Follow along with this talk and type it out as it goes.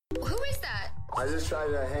I just tried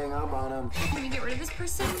to hang up on him. Can you get rid of this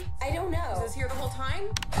person? I don't know. Is this here the whole time?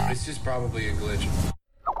 It's just probably a glitch.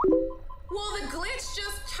 Well, the glitch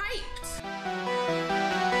just typed.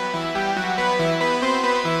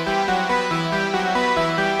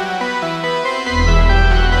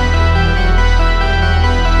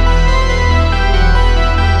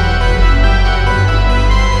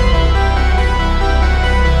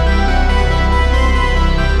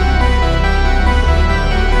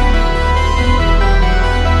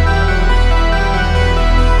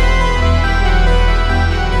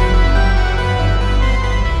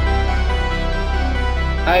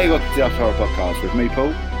 Hey, welcome to the After Horror Podcast with me,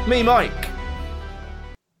 Paul. Me, Mike.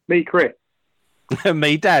 Me, Chris.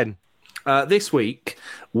 Me, Dan. This week,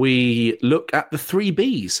 we look at the 3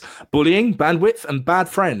 Bs, bullying, bandwidth, and bad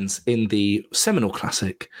friends in the seminal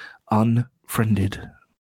classic, Unfriended.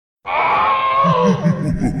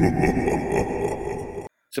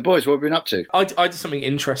 So, boys, what have we been up to? I did something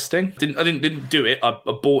interesting. I didn't do it. I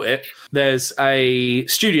bought it. There's a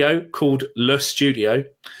studio called Le Studio.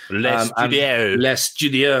 Le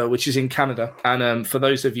Studio, which is in Canada. And for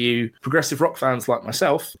those of you progressive rock fans like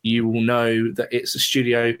myself, you will know that it's a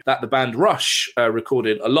studio that the band Rush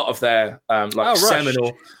recorded a lot of their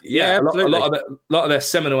seminal. Yeah, a lot of their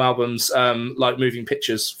seminal albums, like Moving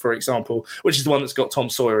Pictures, for example, which is the one that's got Tom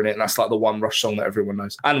Sawyer in it, and that's like the one Rush song that everyone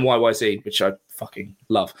knows. And YYZ, which I fucking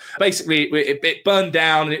love. Basically, it burned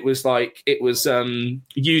down, and it was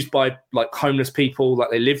used by like homeless people,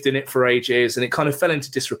 like they lived in it for ages, and it kind of fell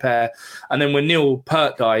into disrepair. And then when Neil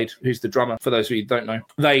Peart died, who's the drummer, for those of you who don't know,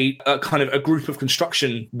 they kind of a group of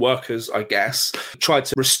construction workers, I guess, tried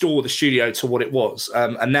to restore the studio to what it was.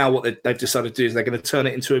 And now what they've decided to do is they're going to turn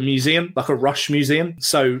it into a museum, like a Rush museum.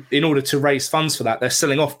 So in order to raise funds for that, they're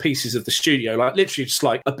selling off pieces of the studio, like literally just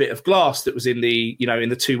like a bit of glass that was in the, in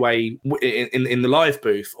the two-way in the live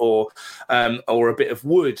booth, or a bit of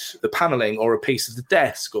wood, the paneling, or a piece of the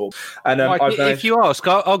desk, Mike, if you ask,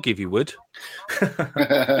 I'll give you wood.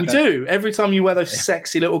 You do every time you wear those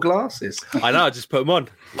sexy little glasses. I know, I just put them on.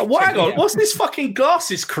 Oh, hang on, what's this fucking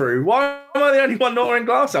glasses crew? Why am I the only one not wearing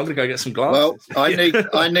glasses? I'm gonna go get some glasses. Well,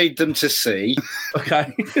 I need them to see.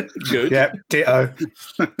 Okay, good. Yep, ditto.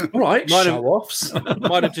 All right, show offs.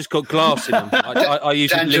 Mine have just got glass in them. I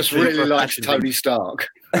usually Dan just really likes Tony Stark.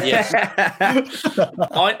 Yes.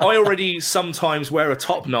 I already sometimes wear a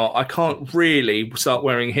top knot. I can't really start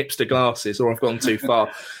wearing hipster glasses, or I've gone too far.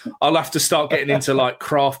 I'll have to start getting into like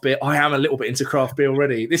craft beer. I am a little bit into craft beer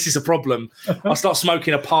already. This is a problem. I'll start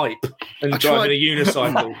smoking a pipe and driving a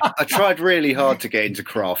unicycle. I tried really hard to get into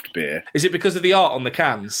craft beer. Is it because of the art on the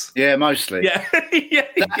cans? Yeah, mostly. Yeah.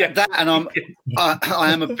 That, and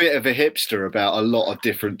I am a bit of a hipster about a lot of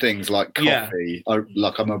different things, like coffee. Yeah.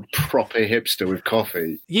 I'm a proper hipster with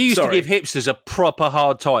coffee. You used to give hipsters a proper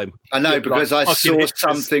hard time. I know, because I saw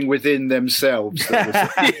something within themselves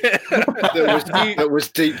that was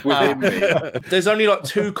deep within me. There's only like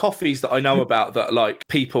 2 coffees that I know about that like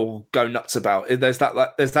people go nuts about. There's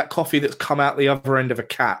that coffee that's come out the other end of a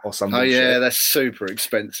cat or something. Oh yeah, that's super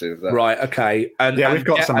expensive. Right, okay. We've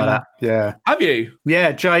got some of that. Yeah. Have you?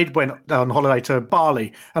 Yeah, Jade went on holiday to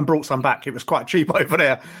Bali and brought some back. It was quite cheap over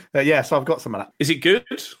there. So I've got some of that. Is it good?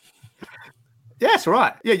 Yeah, it's all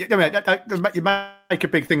right. Yeah, I mean, you make a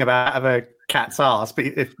big thing about a cat's arse, but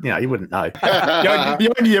if you wouldn't know. You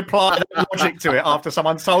only apply that logic to it after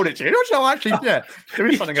someone told it to you. So actually, yeah, there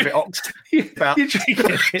is something a bit oxed about.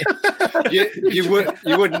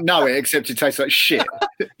 You wouldn't know it, except it tastes like shit.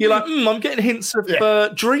 You're like, I'm getting hints of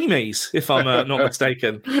Dreamies, if I'm not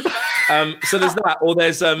mistaken. So there's that, or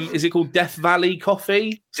there's is it called Death Valley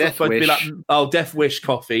coffee? Death Wish. Death Wish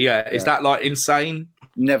coffee. Yeah, is that like insane?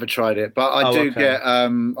 Never tried it, but I get. I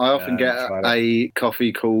often get a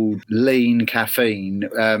coffee called Lean Caffeine,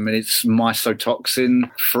 and it's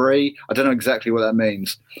mycotoxin free. I don't know exactly what that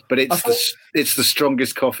means, but it's the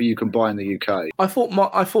strongest coffee you can buy in the UK. I thought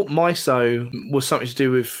miso was something to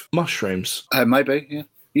do with mushrooms. Maybe, yeah.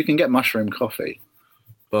 You can get mushroom coffee.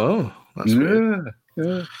 Oh, that's weird.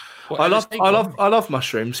 Yeah. I love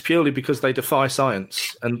mushrooms purely because they defy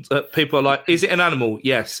science, and people are like, "Is it an animal?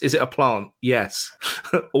 Yes. Is it a plant? Yes.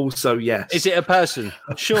 Also, yes. Is it a person?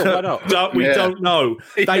 Sure, why not? We don't know.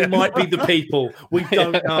 They might be the people. We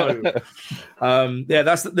don't know."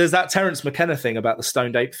 There's that Terence McKenna thing about the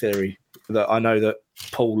stoned ape theory that I know that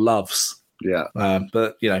Paul loves. Yeah,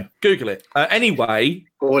 but Google it anyway.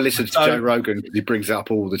 Or listen to Joe Rogan, because he brings it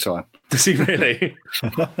up all the time. Does he really?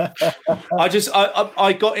 I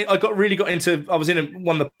really got into. I was in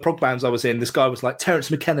one of the prog bands I was in. This guy was like,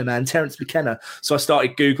 Terence McKenna, man, Terence McKenna. So I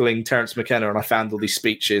started Googling Terence McKenna, and I found all these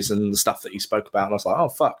speeches and the stuff that he spoke about. And I was like, oh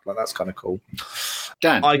fuck, like that's kind of cool.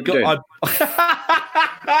 Dan, I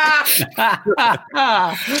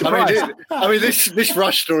This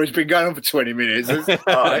Rush story's been going on for 20 minutes. All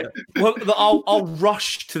right. Well, I'll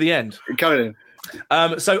rush to the end. Go in.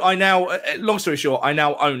 So I now, long story short, I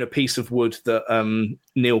now own a piece of wood that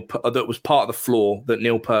that was part of the floor that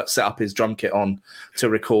Neil Peart set up his drum kit on to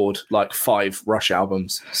record like 5 Rush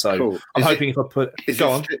albums. So Cool. I'm hoping if I put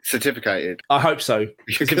go on, certificated. I hope so.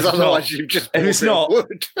 Because otherwise you've just if it's not,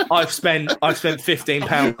 wood. I've spent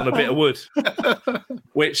 £15 on a bit of wood,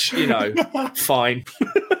 which fine.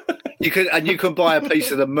 You can buy a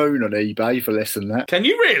piece of the moon on eBay for less than that. Can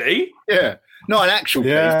you really? Yeah. Not an actual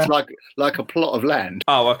piece, like a plot of land.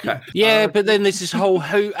 Oh, okay. Yeah, but then there's this whole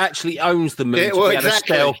who actually owns the moon Yeah, to well, be able to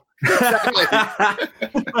exactly. sell. Exactly.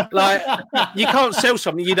 Like, you can't sell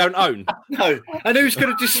something you don't own. No. And who's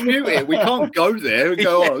going to dispute it? We can't go there and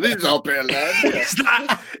go, oh, this is our bit of land.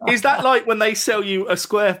 Yeah. Is that like when they sell you a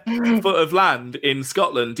square foot of land in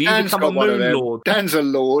Scotland? Do you Dan's become a got one of moon them. lord? Dan's a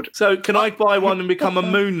lord. So can I buy one and become a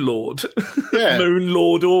moon lord? Yeah. Moon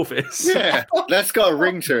lord Orvis. Yeah. That's got a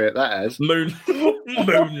ring to it, that has. Moon lord.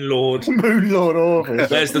 Moon Lord Orvis.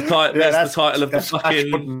 There's the title. Yeah, there's the title of the that's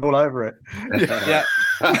fucking. all over it. Yeah.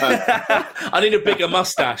 I need a bigger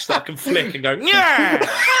mustache that I can flick and go, yeah,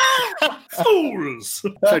 fools.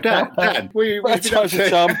 So, Dan, what have you been up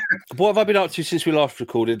to? What have I been up to since we last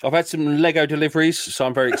recorded? I've had some Lego deliveries, so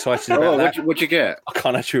I'm very excited about that. What'd you get? I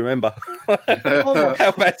can't actually remember.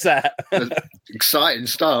 How bad's that? Exciting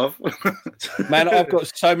stuff. Man, I've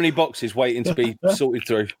got so many boxes waiting to be sorted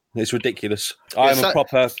through. It's ridiculous. I am a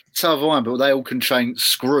proper... So have I, but they all contain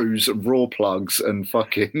screws, raw plugs, and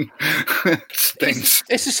fucking things.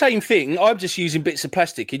 It's the same thing. I'm just using bits of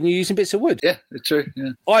plastic and you're using bits of wood. Yeah, it's true. Yeah.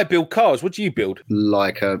 I build cars. What do you build?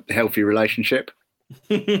 Like a healthy relationship.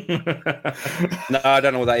 No, I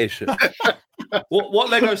don't know what that is. What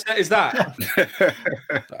Lego set is that?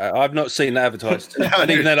 I've not seen that advertised. And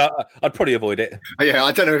even then, I'd probably avoid it. Yeah,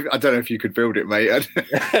 I don't know if you could build it, mate.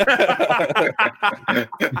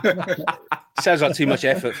 Sounds like too much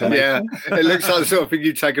effort for me. Yeah, it looks like the sort of thing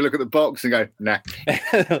you take a look at the box and go, nah.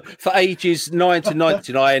 For ages 9 to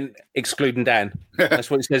 99, excluding Dan. That's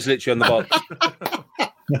what it says literally on the box.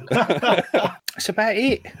 That's about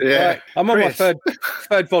it. Yeah, right. I'm on Chris. my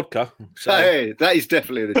third vodka. So. Hey, that is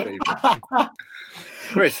definitely an achievement.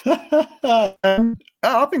 Chris,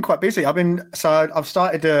 I've been quite busy. I've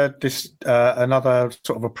started this another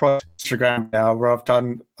sort of a project Instagram now where I've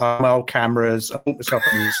done my old cameras. I bought myself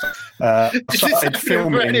new stuff. I started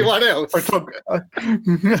filming. for anyone else? I've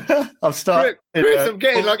started. Chris, I'm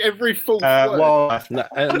getting like every full word. Wildlife. No,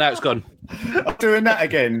 now it's gone. I'm doing that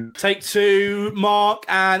again. Take 2, Mark,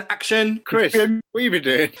 and action. Chris, what have you been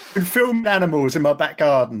doing? Been filming animals in my back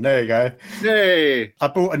garden. There you go. Hey. I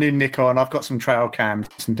bought a new Nikon. I've got some trail cams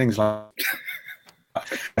and things like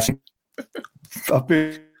that. I've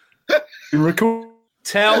been recording.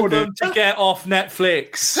 Tell them to get off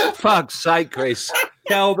Netflix. Fuck's sake, Chris.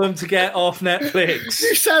 Tell them to get off Netflix.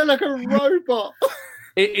 You sound like a robot.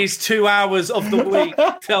 It is 2 hours of the week.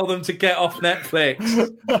 Tell them to get off Netflix.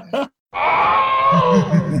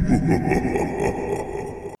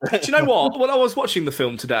 Do you know what? When I was watching the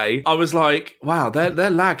film today, I was like, wow, their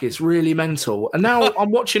lag is really mental. And now I'm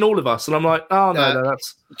watching all of us and I'm like, oh, no,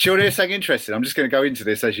 that's... Do you want to hear something interesting? I'm just going to go into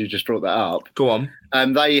this as you just brought that up. Go on.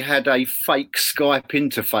 And they had a fake Skype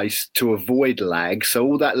interface to avoid lag. So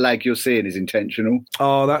all that lag you're seeing is intentional.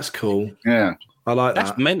 Oh, that's cool. Yeah. I like That's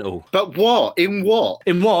that. mental. But what? In what?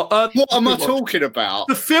 In what? What am I talking about?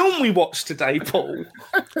 The film we watched today, Paul.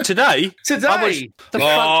 Today? Today.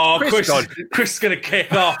 Chris is going to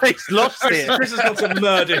kick off. He's lost it. Chris has got to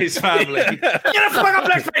murder his family. Get the fuck up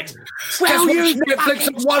Netflix! Just use Netflix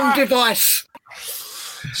on one device.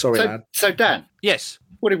 Sorry, lad. So, Dan, Yes.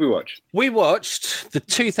 what did we watch? We watched the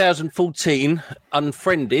 2014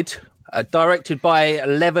 Unfriended, directed by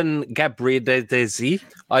Levin Gabrielesi.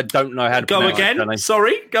 I don't know how to Go pronounce again. that name.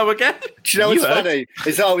 Sorry, go again. Do you know what's You heard. funny?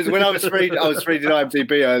 Is when I was reading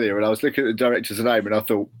IMDb earlier, and I was looking at the director's name, and I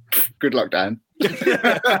thought, good luck, Dan.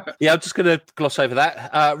 Yeah, I'm just going to gloss over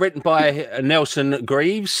that. Written by Nelson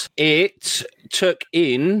Greaves. It took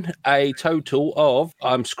in a total of,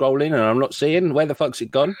 I'm scrolling and I'm not seeing, where the fuck's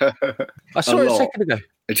it gone? I saw it a lot. second ago.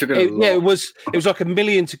 It took a lot. Yeah, it was like $1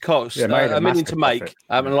 million to cost, Yeah, made a $1 million massive to make,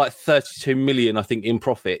 profit. and like 32 million, I think, in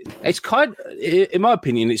profit. It's in my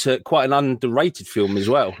opinion, it's quite an underrated film as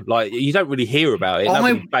well. Like, you don't really hear about it.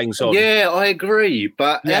 Nobody bangs on. Yeah, I agree.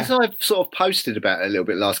 But Yeah. as I've sort of posted about it a little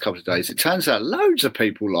bit last couple of days, it turns out loads of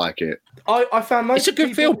people like it. I found It's a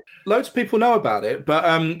good film. Loads of people know about it, but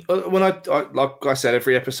when I like I said,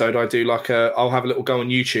 every episode I do I'll have a little go on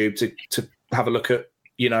YouTube to have a look at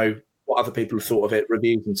what other people have thought of it,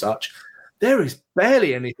 reviews and such. there is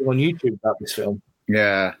barely anything on YouTube about this film.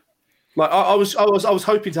 Yeah. Like I was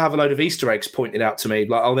hoping to have a load of Easter eggs pointed out to me.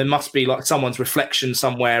 Like, oh, there must be like someone's reflection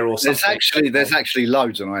somewhere or something. There's actually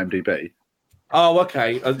loads on IMDb. Oh,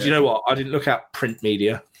 okay. Do you know what? I didn't look out print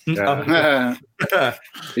media. Yeah.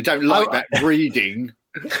 You don't like that reading.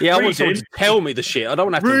 Yeah, I want someone to tell me the shit. I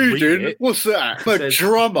don't want to have to read Reading? it. What's that? A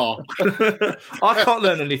drummer. I can't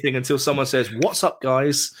learn anything until someone says, "What's up,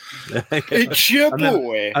 guys?" It's your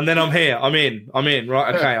boy. And then I'm here. I'm in.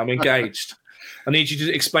 Right. Okay. I'm engaged. I need you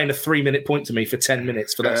to explain a 3-minute point to me for 10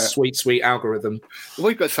 minutes for that sweet, sweet algorithm.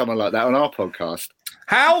 We've got someone like that on our podcast.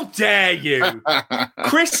 How dare you?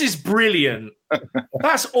 Chris is brilliant.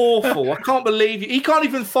 That's awful. I can't believe you. He can't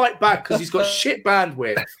even fight back because he's got shit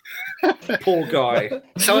bandwidth. Poor guy.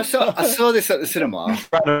 So I saw this at the cinema.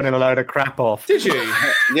 Running a load of crap off. Did you?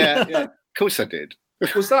 Yeah. Of course I did.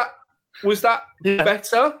 Was that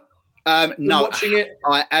better? No, watching it?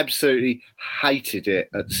 I absolutely hated it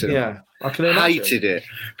at the cinema. Yeah, I can imagine. Hated it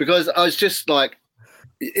because I was just like,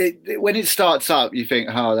 when it starts up, you think,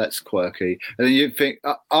 oh, that's quirky. And then you think,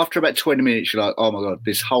 after about 20 minutes, you're like, oh my God,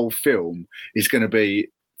 this whole film is going to be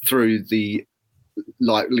through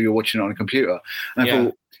like you're watching it on a computer. And I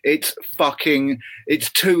thought,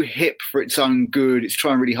 it's too hip for its own good. It's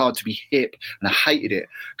trying really hard to be hip. And I hated it.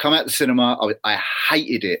 Come out the cinema, I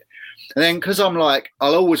hated it. And then, because I'm like,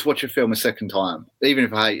 I'll always watch a film a second time, even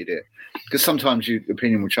if I hated it. Because sometimes your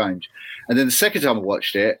opinion will change. And then the second time I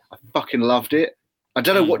watched it, I fucking loved it. I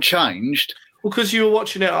don't know what changed. Well, because you were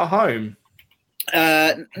watching it at home.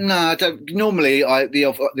 No, I don't. Normally,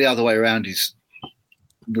 the other way around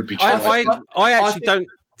would be true. I actually don't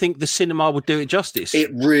think the cinema would do it justice. It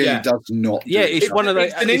really does not. Yeah, it's one of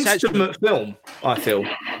those. It's an intimate film, I feel.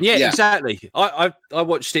 Yeah, exactly. I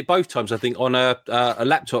watched it both times. I think on a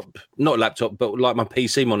laptop, not a laptop, but like my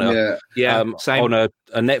PC monitor. Same. On a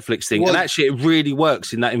Netflix thing, and actually, it really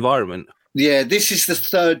works in that environment. Yeah, this is the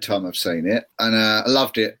third time I've seen it, and I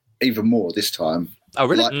loved it even more this time. Oh,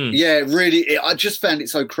 really? Yeah, really. I just found it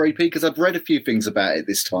so creepy because I've read a few things about it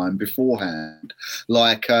this time beforehand,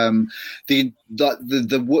 like the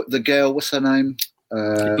girl. What's her name?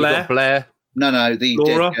 Blair. No, the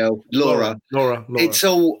Laura? dead girl, Laura. It's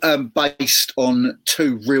all based on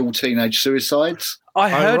 2 real teenage suicides. I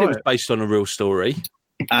heard it was based on a real story.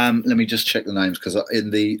 Let me just check the names because I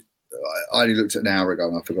only looked at an hour ago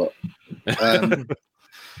and I forgot.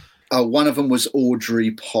 One of them was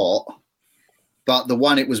Audrey Pott, but the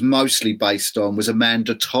one it was mostly based on was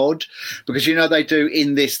Amanda Todd, because they do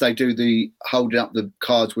the holding up the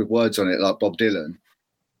cards with words on it like Bob Dylan.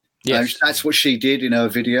 Yes, that's what she did in her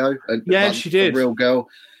video. She did. A real girl.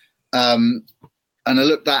 And I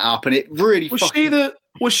looked that up, and it really was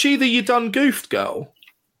she the You Done Goofed girl?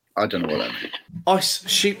 I don't know what that means.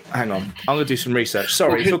 Hang on. I'm going to do some research.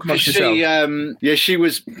 Sorry, talk amongst yourself. She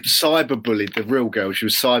was cyberbullied, the real girl. She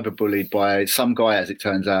was cyberbullied by some guy, as it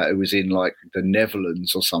turns out, who was in like the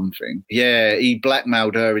Netherlands or something. Yeah, he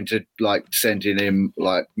blackmailed her into like sending him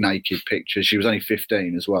like naked pictures. She was only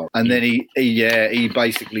 15 as well. And then he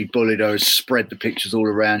basically bullied her, spread the pictures all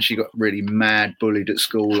around. She got really mad bullied at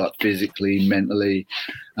school, like physically, mentally.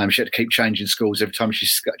 She had to keep changing schools. Every time she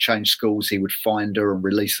changed schools, he would find her and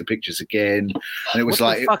release the pictures again. And it was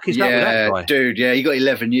what the fuck is that with that guy? Dude, he got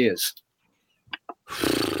 11 years.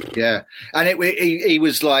 Yeah, and he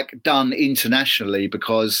was like done internationally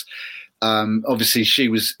because obviously she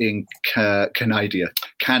was in Canada.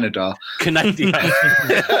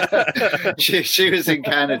 she was in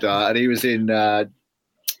Canada, and he was in the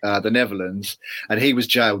Netherlands, and he was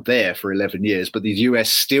jailed there for 11 years. But the US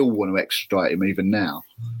still want to extradite him even now.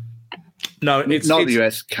 No, it's not the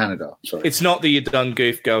US, Canada. Sorry, it's not the You Done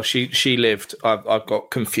Goof girl. She lived. I got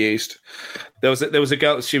confused. There was a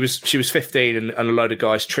girl. She was 15, and a load of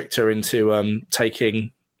guys tricked her into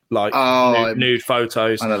taking like nude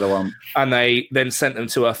photos. Another one. And they then sent them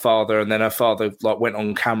to her father, and then her father like went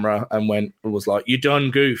on camera and was like, "You done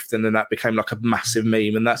goofed," and then that became like a massive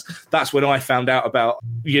meme. And that's when I found out about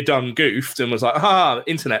You Done Goofed and was like,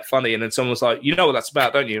 internet funny. And then someone was like, "You know what that's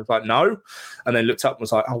about, don't you?" I was like, "No," and then looked up and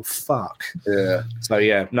was like, "Oh fuck." Yeah. So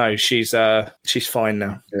yeah, no, she's fine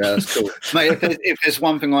now. Yeah, that's cool, mate. If there's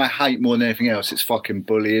one thing I hate more than anything else, it's fucking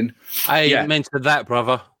bullying. I ain't meant to that,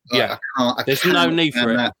 brother. Yeah, there's no need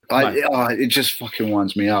for it. It just fucking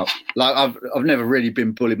winds me up. Like I've never really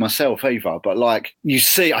been bullied myself either, but like I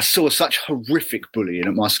saw such horrific bullying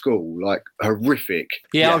at my school, like horrific.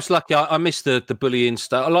 Yeah, I was lucky. I missed the bullying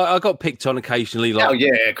stuff. Like I got picked on occasionally, like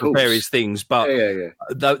for various things, but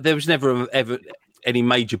there was never ever any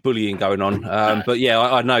major bullying going on. But yeah,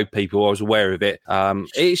 I know people. I was aware of it.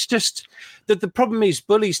 It's just the problem is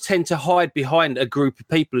bullies tend to hide behind a group of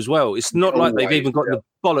people as well. It's not like they've even got the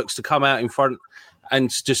bollocks to come out in front and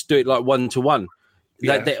just do it like one-to-one.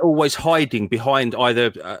 They're always hiding behind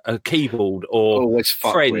either a keyboard or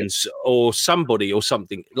friends or somebody or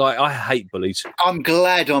something. Like, I hate bullies. I'm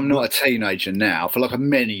glad I'm not a teenager now for like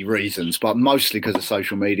many reasons, but mostly because of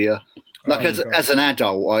social media. Like as an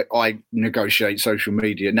adult, I navigate social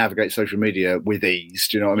media with ease.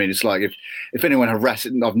 Do you know what I mean? It's like if anyone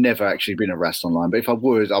harasses, I've never actually been harassed online, but if I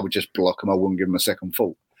would just block them. I wouldn't give them a second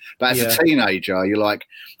thought. But as a teenager, you're like,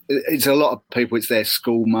 it's a lot of people. It's their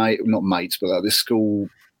school not mates, but like their school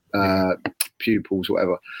pupils,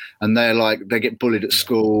 whatever. And they're like, they get bullied at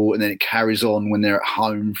school, and then it carries on when they're at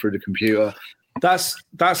home through the computer. That's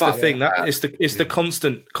the thing. That it's the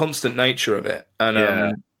constant nature of it,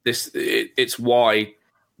 and it's why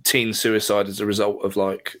teen suicide as a result of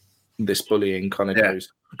like this bullying kind of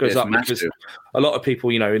goes up because a lot of people,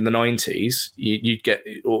 in the 90s, you'd get,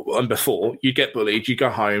 and before, you'd get bullied, you go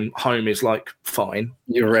home is like fine,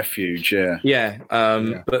 your refuge,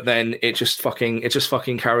 but then it just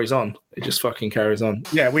fucking carries on.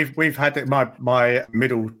 Yeah, we've had it. My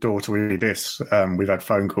middle daughter with this. We've had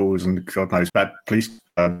phone calls and God knows bad police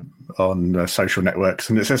on social networks,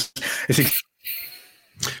 and it's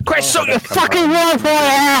Chris, sort your fucking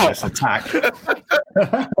Wi-Fi out! Attack.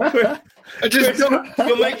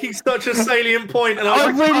 You're making such a salient point, and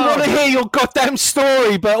I really want to hear your goddamn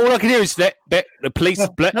story, but all I can hear is the police,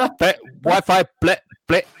 Wi-Fi,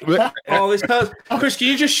 Oh, this hurts. Chris, can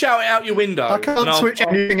you just shout it out your window? I can't switch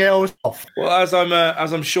anything else off. Well, as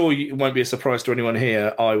I'm sure it won't be a surprise to anyone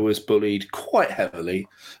here, I was bullied quite heavily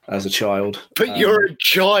as a child. But you're a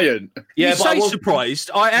giant. Yeah, but I was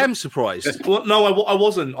surprised. I am surprised. Well, no, I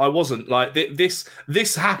wasn't. Like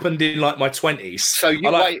this happened in like my 20s. So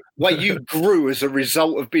you grew as a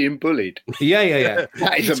result of being bullied. Yeah.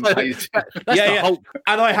 That is amazing. Yeah.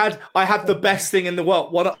 And I had the best thing in the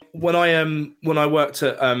world. When I worked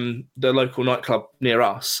at the local nightclub near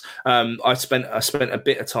us, I spent a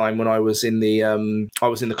bit of time when I was in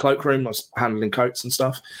the cloakroom. I was handling coats and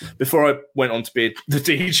stuff before I went on to be the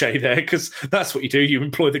DJ there, because that's what you do. You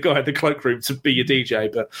employ the guy in the cloakroom to be your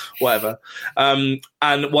DJ, but whatever.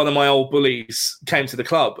 And one of my old bullies came to the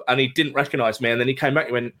club and he didn't recognise me, and then he came back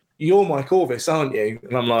and went, "You're Mike Orvis, aren't you?"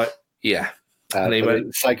 And I'm like, "Yeah." And for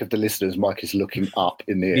the sake of the listeners, Mike is looking up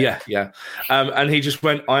in the air. Yeah. And he just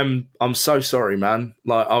went, I'm so sorry, man.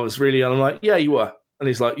 Like, I was really, and I'm like, yeah, you were. And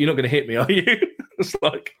he's like, "You're not going to hit me, are you?" It's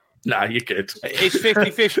like, nah, you're good. It's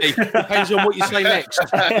 50-50. Depends on what you say next.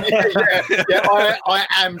 I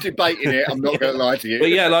am debating it. I'm not going to lie to you. But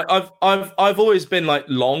yeah, like I've always been like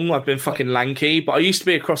long. I've been fucking lanky, but I used to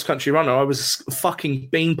be a cross country runner. I was a fucking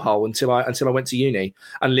beanpole until I went to uni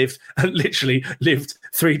and literally lived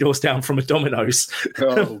 3 doors down from a Domino's.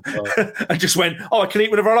 Oh, God. And just went, I can eat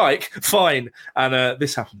whatever I like. Fine. And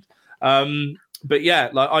this happened. But yeah,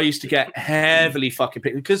 like I used to get heavily fucking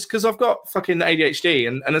picked because I've got fucking ADHD,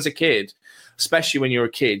 and as a kid, especially when you're a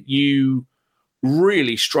kid, you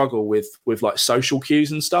really struggle with like social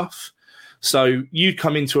cues and stuff. So you'd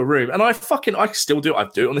come into a room, and I still do it. I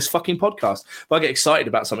do it on this fucking podcast. If I get excited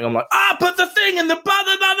about something, I'm like, put the thing in the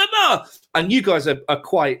blah. And you guys are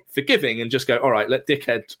quite forgiving and just go, all right, let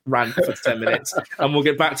dickhead rant for 10 minutes and we'll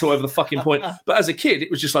get back to whatever the fucking point. But as a kid, it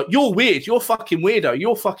was just like, you're weird, you're fucking weirdo,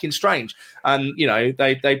 you're fucking strange. And,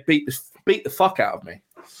 they beat the fuck out of me.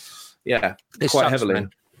 Yeah, quite heavily.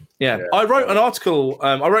 Man. Yeah. I wrote an article.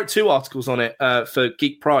 I wrote 2 articles on it for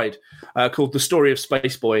Geek Pride called "The Story of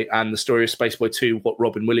Spaceboy" and "The Story of Spaceboy 2: What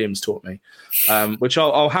Robin Williams Taught Me," which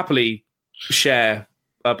I'll happily share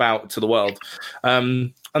about to the world.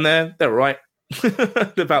 And they're all right.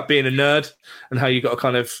 About being a nerd and how you got to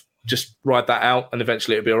kind of just ride that out, and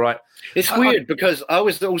eventually it'll be all right. It's weird because I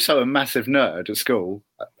was also a massive nerd at school,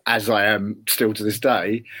 as I am still to this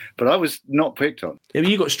day, but I was not picked on. Yeah,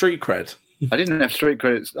 but you got street cred. I didn't have street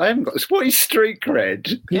cred. I haven't got. What is street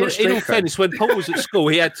cred? In all fairness, when Paul was at school,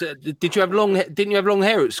 he had. Didn't you have long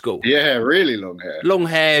hair at school? Yeah, really long hair. Long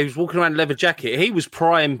hair. He was walking around in a leather jacket. He was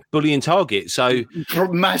prime bullying target. So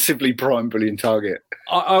massively prime bullying target.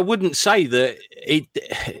 I wouldn't say that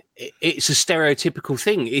it's a stereotypical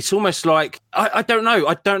thing. It's almost like I don't know.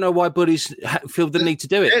 I don't know why bullies feel the need to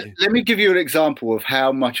do it. Let me give you an example of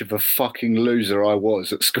how much of a fucking loser I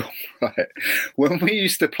was at school. Right? When we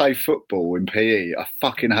used to play football in PE, I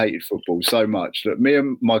fucking hated football so much that me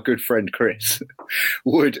and my good friend Chris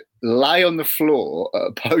would lay on the floor at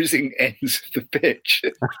opposing ends of the pitch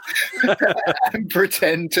and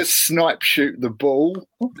pretend to snipe shoot the ball.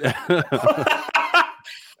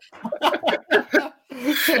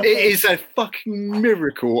 It is a fucking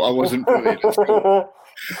miracle I wasn't bullied at school.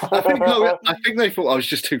 I think they thought I was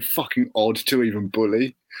just too fucking odd to even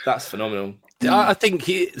bully. That's phenomenal. I think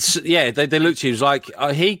they looked at him as like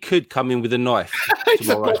he could come in with a knife. It's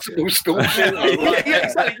a tomorrow. possible school shooter. Yeah,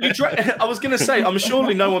 exactly. I was going to say, I'm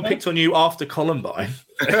surely no one picked on you after Columbine.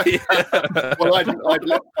 Well,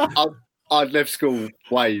 I'd left school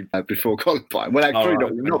way before Columbine. Well,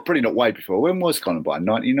 actually, not way before. When was Columbine?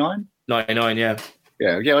 99? 99, yeah.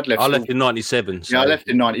 Yeah, I'd left. I left in 97. So. Yeah, I left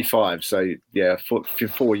in 95. So yeah,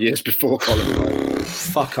 4 years before Columbine.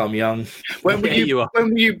 Fuck, I'm young. When were you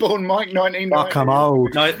born, Mike? 1990? Fuck, I'm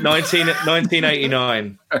old.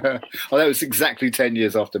 1989. Well, that was exactly 10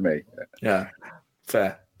 years after me. Yeah,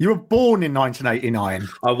 fair. You were born in 1989.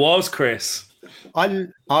 I was, Chris. I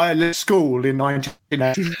left school in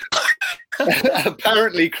 1980.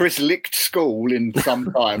 Apparently, Chris licked school in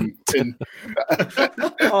some time.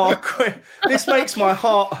 Oh, Chris, this makes my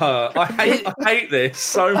heart hurt. I hate this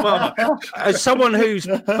so much. As someone who's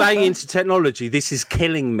banging into technology, this is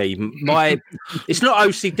killing me. It's not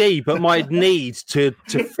OCD, but my need to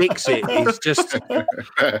fix it is just.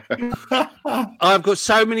 I've got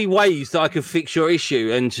so many ways that I can fix your issue,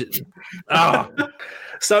 and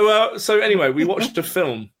So anyway, we watched a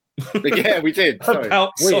film. Yeah, we did. Sorry.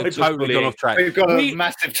 we have totally gone off track. We've got a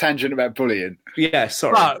massive tangent about bullying. Yeah,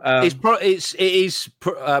 sorry. But it is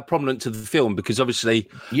prominent to the film because obviously,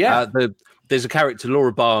 there's a character,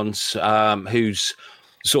 Laura Barnes, who's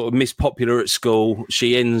sort of mispopular at school.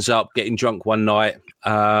 She ends up getting drunk one night,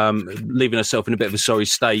 leaving herself in a bit of a sorry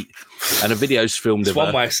state, and a video's filmed of her.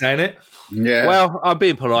 One way of saying it. Yeah. Well, I'm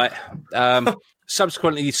being polite.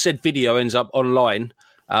 Subsequently, said video ends up online.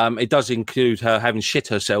 It does include her having shit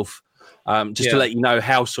herself, just to let you know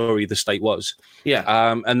how sorry the state was.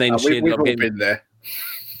 Yeah. And then she ended up getting... been there.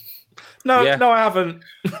 No, I haven't.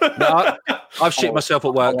 No, I've shit myself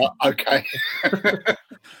at work. Okay.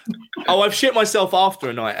 I've shit myself after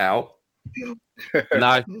a night out.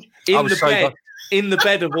 No, in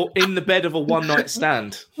the bed of a one night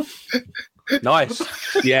stand. Nice.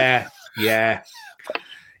 Yeah. Yeah.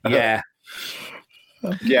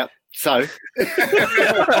 So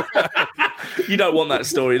you don't want that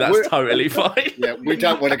story. That's totally fine. Yeah, we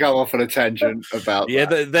don't want to go off on a tangent about. Yeah,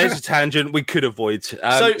 there's a tangent we could avoid.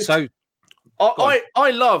 I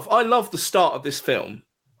love the start of this film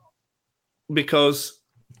because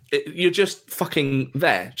you're just fucking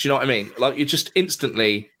there. Do you know what I mean? Like you're just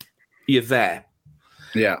instantly you're there.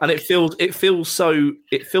 Yeah, and it feels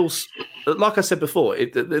like I said before.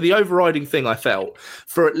 The overriding thing I felt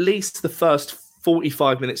for at least the first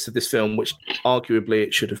 45 minutes of this film, which arguably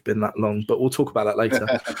it should have been that long, but we'll talk about that later.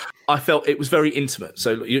 I felt it was very intimate.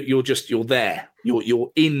 So you're there.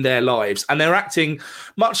 You're in their lives, and they're acting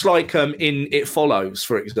much like in It Follows,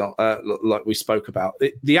 for example, like we spoke about.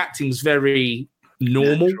 The acting's very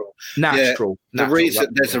normal, natural.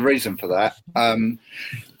 There's a reason for that,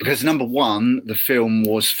 because number one, the film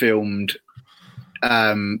was filmed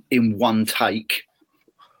in one take.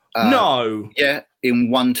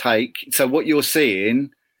 In one take. So what you're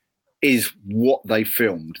seeing is what they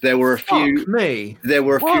filmed. There were a few like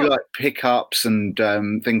pickups and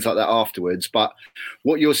things like that afterwards, but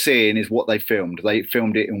what you're seeing is what they filmed. They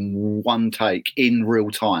filmed it in one take in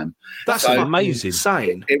real time. That's amazing.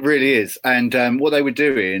 Insane. It really is. And what they were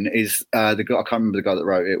doing is the guy, I can't remember the guy that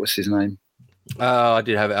wrote it. What's his name? I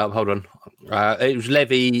did have it up. Hold on. It was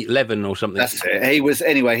Levin or something. That's it. He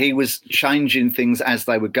was changing things as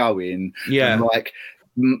they were going. Yeah. And, like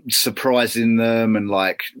surprising them, and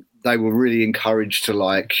like they were really encouraged to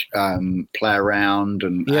like play around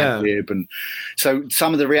and ad-lib. And so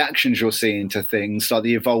some of the reactions you're seeing to things like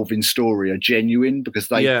the evolving story are genuine because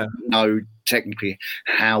they know technically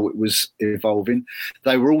how it was evolving.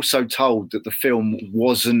 They were also told that the film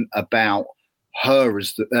wasn't about her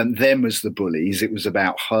as them as the bullies. It was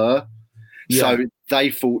about her. So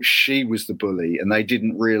they thought she was the bully and they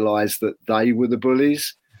didn't realise that they were the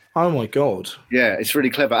bullies. Oh my God. Yeah, it's really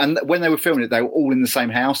clever. And when they were filming it, they were all in the same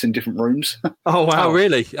house in different rooms. Oh wow. Oh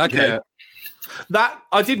really? Okay. Yeah. That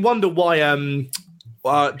I did wonder why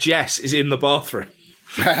Jess is in the bathroom.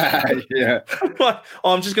 Yeah.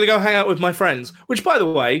 I'm just going to go hang out with my friends. Which, by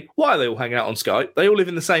the way, why are they all hanging out on Skype? They all live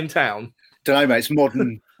in the same town. Don't know, mate. It's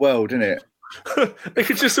modern world, isn't it? They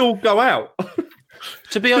could just all go out.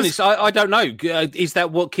 To be honest, I don't know. Is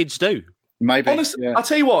that what kids do? Maybe. Honestly, I'll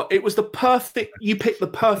tell you what. It was you picked the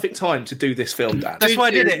perfect time to do this film, Dan. That's why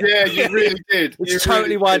I did it. Yeah, you really did. It's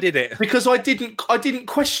totally why I did it. Because I didn't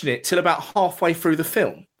question it till about halfway through the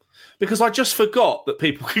film. Because I just forgot that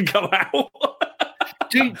people can go out.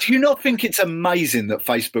 Do you not think it's amazing that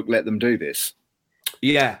Facebook let them do this?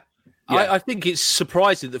 Yeah. I think it's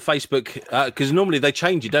surprising that Facebook, because normally they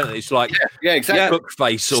change it, don't they? It's like yeah, exactly. Facebook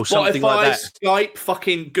face or something like that. Skype,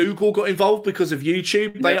 fucking Google got involved because of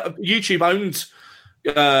YouTube. YouTube owned.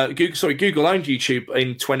 Google owned YouTube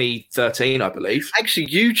in 2013, I believe. Actually,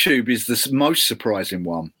 YouTube is the most surprising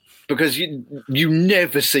one because you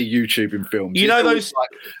never see YouTube in films. You know those like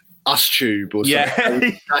UsTube or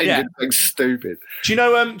something. Something stupid. Do you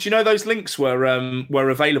know those links were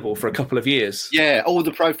available for a couple of years? Yeah, all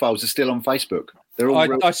the profiles are still on Facebook. They're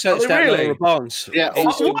all I searched out Laura Barnes. Yeah,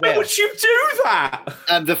 why would you do that?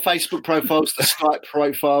 And the Facebook profiles, the Skype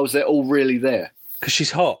profiles, they're all really there. Because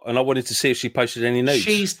she's hot, and I wanted to see if she posted any news.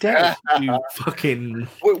 She's dead. You fucking.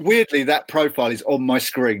 Weirdly, that profile is on my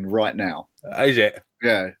screen right now. Is it?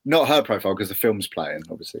 Yeah, not her profile because the film's playing,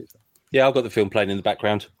 obviously. Yeah, I've got the film playing in the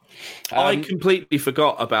background. I completely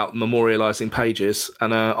forgot about memorialising pages,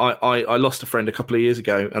 and I lost a friend a couple of years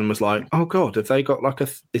ago, and was like, "Oh God, have they got like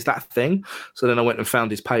is that a thing?" So then I went and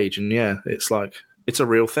found his page, and yeah, it's like it's a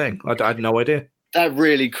real thing. I had no idea. That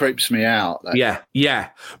really creeps me out. Yeah.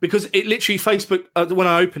 Because it literally, Facebook, when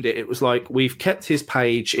I opened it, it was like, we've kept his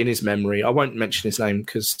page in his memory. I won't mention his name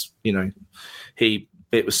because,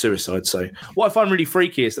 it was suicide. So what I find really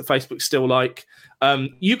freaky is that Facebook's still like,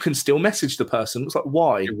 you can still message the person. It's like,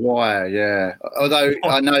 why? Why, yeah. Although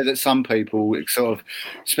I know that some people sort of,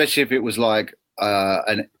 especially if it was like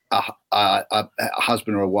a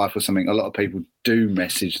husband or a wife or something, a lot of people do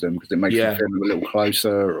message them because it makes them feel a little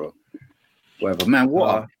closer or whatever. Man,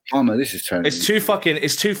 what a bummer this is turning. It's too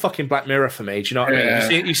fucking Black Mirror for me. Do you know what I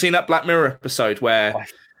mean? You've seen that Black Mirror episode where I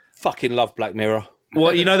fucking love Black Mirror.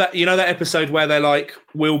 Well, you know that episode where they're like,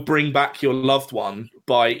 we'll bring back your loved one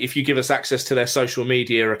by if you give us access to their social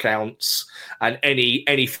media accounts and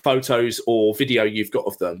any photos or video you've got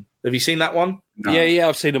of them. Have you seen that one? No. Yeah,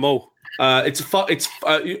 I've seen them all. It's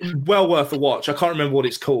well worth a watch. I can't remember what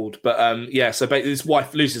it's called, but so basically his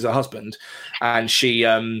wife loses her husband, and she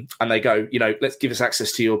and they go, let's give us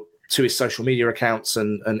access to his social media accounts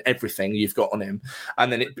and everything you've got on him,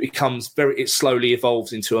 and then it slowly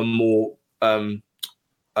evolves into a more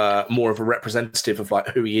of a representative of like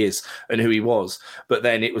who he is and who he was. But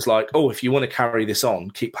then it was like, oh, if you want to carry this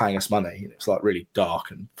on, keep paying us money. And it's like really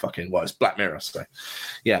dark and fucking it's Black Mirror. So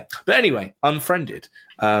yeah. But anyway, Unfriended.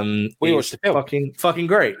 We watched the film. Fucking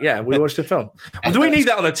great. Yeah, we watched the film. Do we need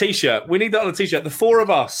that on a t-shirt? We need that on a t-shirt. The four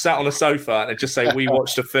of us sat on a sofa and it just say we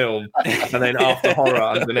watched a film and then After Horror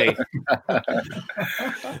underneath.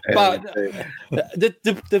 But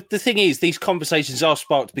the thing is, these conversations are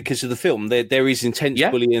sparked because of the film. There is intense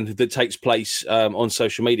bullying that takes place on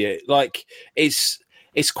social media. Like it's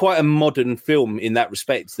quite a modern film in that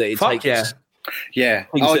respect. That it takes things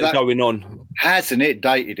that are going on. Hasn't it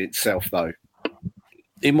dated itself though?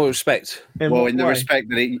 In what respect? In the respect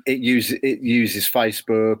that it uses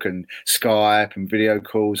Facebook and Skype and video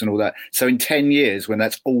calls and all that. So in 10 years, when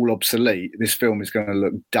that's all obsolete, this film is going to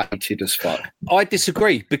look dated as fuck. I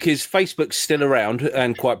disagree because Facebook's still around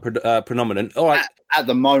and quite predominant. All right. At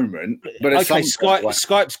the moment, but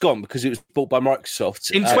Skype's gone because it was bought by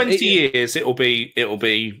Microsoft. In 20 years, it'll be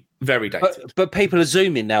very dated. But people are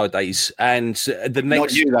Zooming nowadays, and the next.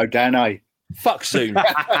 Not you though, Dan. Eh? Fuck Zoom.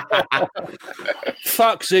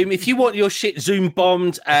 Fuck Zoom. If you want your shit Zoom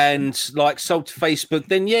bombed and like sold to Facebook,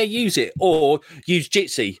 then yeah, use it. Or use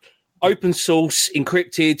Jitsi. Open source,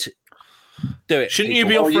 encrypted. Do it. Shouldn't you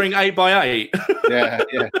be offering 8x8? Yeah.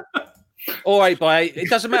 Or 8x8. It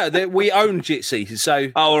doesn't matter. We own Jitsi.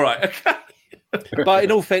 So all right. But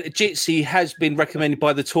in all fairness, Jitsi has been recommended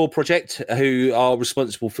by the Tor Project, who are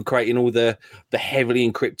responsible for creating all the heavily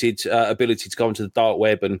encrypted ability to go into the dark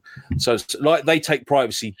web, and so like they take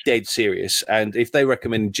privacy dead serious. And if they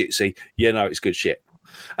recommend Jitsi, it's good shit.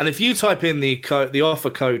 And if you type in the offer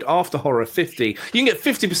code After Horror 50, you can get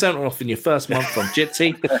 50% off in your first month on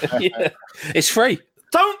Jitsi. It's free.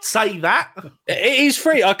 Don't say that. It is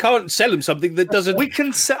free. I can't sell them something that doesn't. We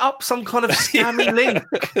can set up some kind of scammy link,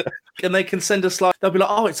 and they can send us they'll be like,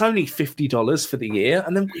 "Oh, it's only $50 for the year,"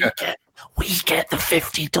 and then we get the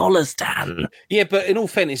 $50, Dan. Yeah, but in all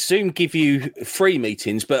fairness, Zoom give you free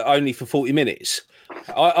meetings, but only for 40 minutes.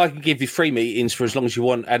 I can give you free meetings for as long as you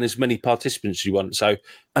want and as many participants as you want. So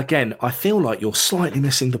again, I feel like you're slightly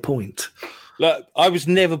missing the point. Look, I was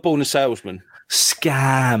never born a salesman.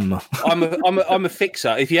 Scam. I'm a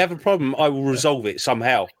fixer. If you have a problem, I will resolve it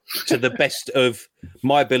somehow to the best of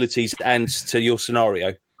my abilities and to your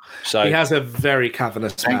scenario. So he has a very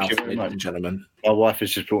cavernous mouth, ladies and gentlemen. My wife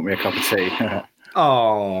has just brought me a cup of tea.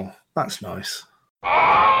 Oh, that's nice.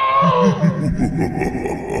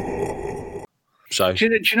 So do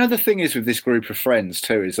you know the thing is with this group of friends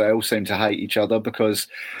too is they all seem to hate each other because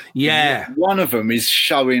one of them is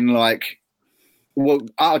showing like, well,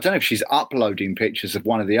 I don't know if she's uploading pictures of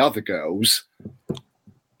one of the other girls,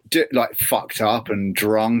 like fucked up and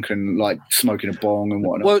drunk and like smoking a bong and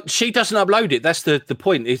whatnot. Well, she doesn't upload it. That's the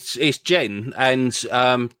point. It's Jen, and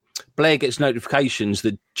Blair gets notifications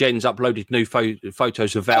that Jen's uploaded new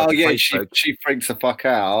photos of Val. Oh yeah, Facebook. she freaks the fuck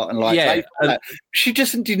out and like she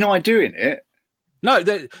doesn't deny doing it. No,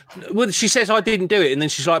 well, she says I didn't do it, and then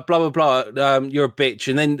she's like blah blah blah. You're a bitch,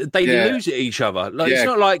 and then they lose at each other. Like it's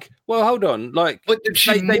not like, well, hold on, like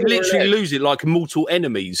they literally lose it like mortal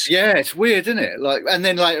enemies. Yeah, it's weird, isn't it? Like, and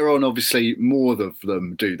then later on, obviously, more of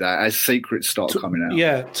them do that as secrets start coming out.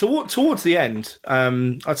 Yeah, towards the end,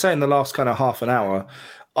 I'd say in the last kind of half an hour,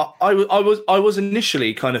 I was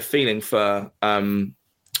initially kind of feeling for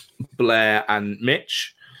Blair and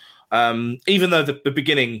Mitch, even though the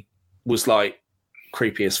beginning was like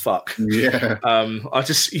creepy as fuck. Yeah. I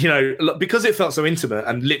just, because it felt so intimate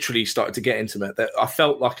and literally started to get intimate, that I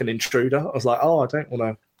felt like an intruder. I was like, oh, I don't want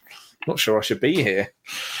to, not sure I should be here.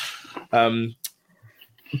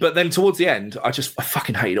 But then towards the end, I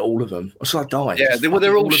fucking hated all of them. I was like, die. Yeah,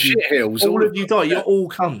 they're all shithills. All of you die. You're all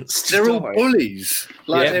cunts. They're all bullies.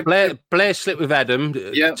 Like, Blair slipped with Adam,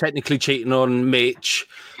 technically cheating on Mitch.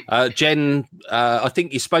 Jen, I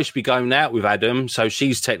think he's supposed to be going out with Adam, so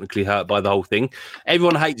she's technically hurt by the whole thing.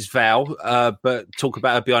 Everyone hates Val, but talk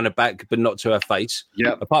about her behind her back, but not to her face.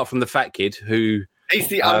 Yeah. Apart from the fat kid who... He's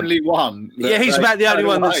the only one. He's about the only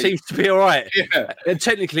one that seems to be all right. Yeah. And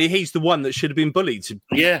technically, he's the one that should have been bullied.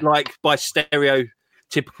 Like by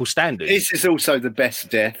stereotypical standards. This is also the best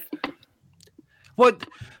death. Well,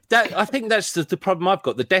 I think that's the problem I've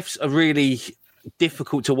got. The deaths are really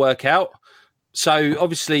difficult to work out. So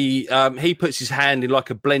obviously, he puts his hand in like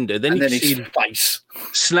a blender, then his face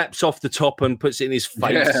snaps off the top and puts it in his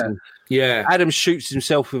face. Yeah. Adam shoots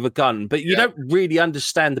himself with a gun, but you don't really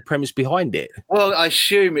understand the premise behind it. Well, I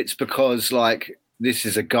assume it's because like this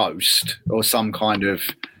is a ghost or some kind of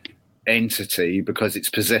entity because it's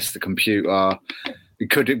possessed the computer.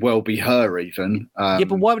 Could it well be her even? But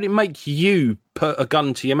why would it make you put a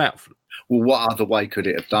gun to your mouth? Well, what other way could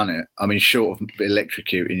it have done it? I mean, short of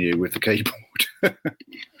electrocuting you with the keyboard.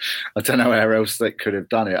 I don't know how else they could have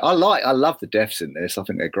done it. I love the deaths in this. I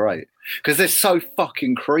think they're great because they're so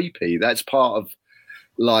fucking creepy. That's part of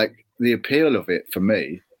like the appeal of it for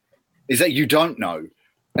me is that you don't know,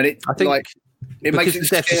 and it makes it the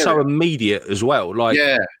death is so immediate as well. Like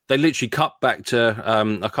they literally cut back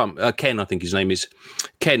to Ken, I think his name is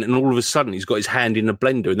Ken, and all of a sudden he's got his hand in a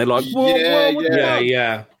blender, and they're like,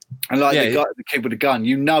 yeah. And like the kid with the gun,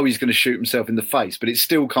 you know he's going to shoot himself in the face, but it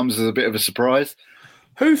still comes as a bit of a surprise.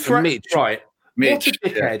 Who threatens? Right, Mitch, what a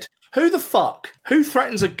dickhead! Who the fuck? Who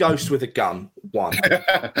threatens a ghost with a gun? One,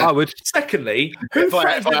 I would. Secondly, who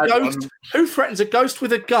threatens a ghost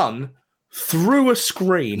with a gun through a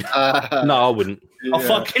screen? No, I wouldn't.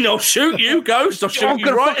 I'll shoot you, ghost. I'll shoot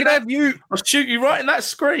you right. I'll shoot you right in that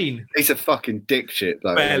screen. He's a fucking dipshit,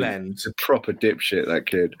 though. He's a proper dipshit, that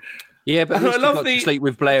kid. Yeah, but I love to sleep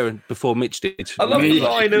with Blair before Mitch did. I love the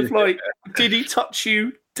line of like, "Did he touch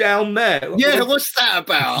you down there?" Yeah, what's that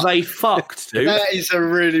about? They fucked, dude. That is a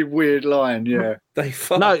really weird line. Yeah, they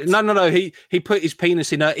fucked. No. He put his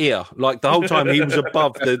penis in her ear, like the whole time he was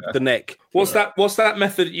above the neck. What's that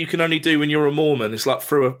method that you can only do when you're a Mormon? It's like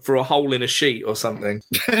through a hole in a sheet or something.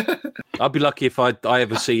 I'd be lucky if I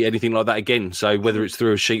ever see anything like that again. So whether it's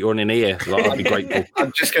through a sheet or in an ear, I'd be grateful.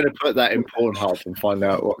 I'm just going to put that in Pornhub and find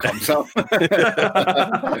out what comes up.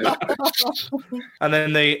 and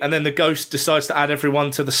then the ghost decides to add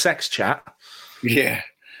everyone to the sex chat. Yeah,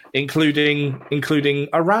 including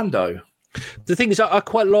a rando. The thing is, I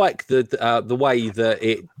quite like the way that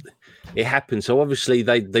it happens. So obviously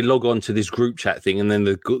they log on to this group chat thing, and then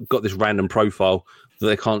they've got this random profile that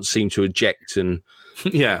they can't seem to eject, and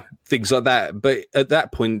things like that. But at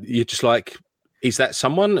that point, you're just like, is that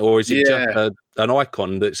someone, or is it just an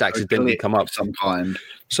icon that's accidentally come up? Some kind.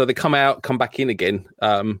 So they come back in again,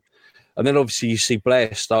 and then obviously you see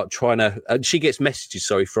Blair start trying to. She gets messages,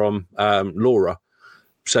 from Laura.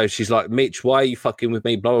 So she's like, Mitch, why are you fucking with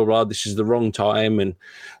me? Blah blah blah. This is the wrong time, and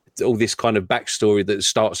all this kind of backstory that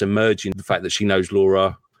starts emerging. The fact that she knows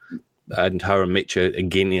Laura, and her and Mitch are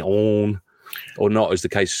getting it on, or not, as the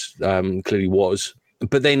case clearly was.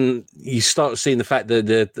 But then you start seeing the fact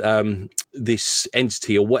that this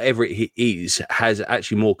entity or whatever it is has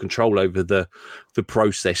actually more control over the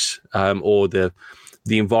process or the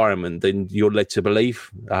environment than you're led to believe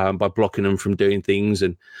by blocking them from doing things.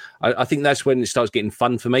 And I think that's when it starts getting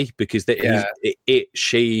fun for me, because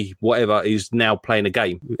she, whatever, is now playing a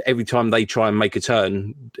game. Every time they try and make a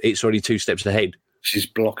turn, it's already 2 steps ahead. She's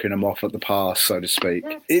blocking them off at the pass, so to speak.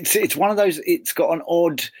 It's one of those, it's got an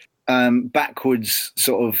odd backwards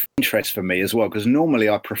sort of interest for me as well, because normally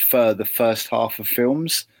I prefer the first half of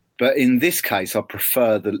films, but in this case I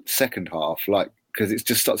prefer the second half, like, because it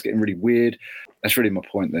just starts getting really weird. That's really my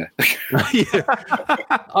point there.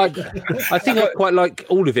 I think I quite like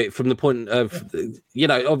all of it from the point of,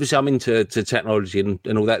 obviously I'm into technology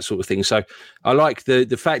and all that sort of thing. So I like the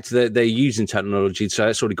fact that they're using technology. So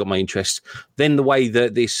that's already got my interest. Then the way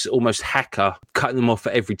that this almost hacker cutting them off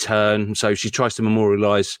at every turn. So she tries to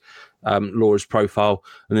memorialize Laura's profile,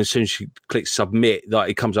 and as soon as she clicks submit, like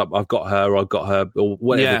it comes up, I've got her, or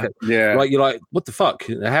whatever. Yeah. Like, you're like, what the fuck?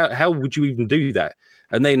 How would you even do that?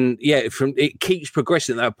 And then, it keeps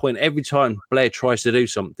progressing at that point. Every time Blair tries to do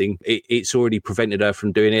something, it's already prevented her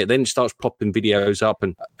from doing it. Then it starts popping videos up,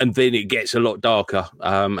 and then it gets a lot darker.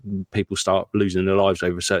 People start losing their lives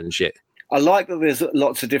over certain shit. I like that there's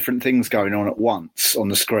lots of different things going on at once on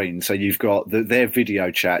the screen. So you've got their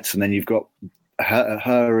video chats, and then you've got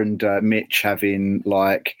her and Mitch having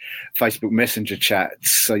like Facebook Messenger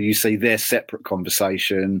chats. So you see their separate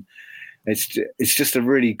conversation. It's just a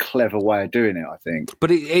really clever way of doing it, I think.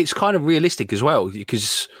 But it's kind of realistic as well,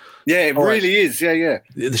 because it really is. Yeah.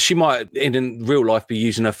 She might in real life be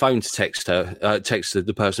using her phone to text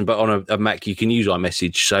the person, but on a Mac you can use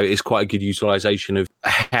iMessage, so it's quite a good utilisation of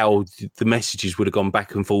how the messages would have gone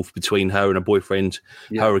back and forth between her and her boyfriend,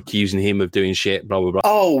 her accusing him of doing shit, blah blah blah.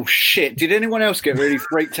 Oh shit! Did anyone else get really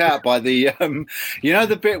freaked out by the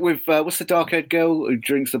the bit with what's the dark-haired girl who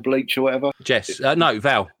drinks the bleach or whatever? Jess? No,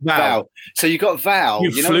 Val. So you got Val.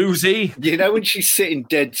 You floozy. When she's sitting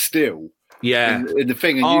dead still. Yeah, in the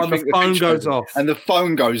thing, and the phone goes off, and the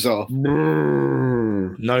phone goes off.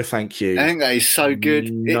 No, thank you. I think that is so good.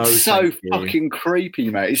 It's so fucking creepy,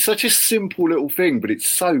 mate. It's such a simple little thing, but it's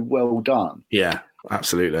so well done. Yeah,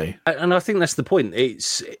 absolutely. And I think that's the point.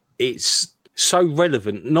 It's so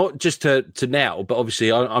relevant, not just to now, but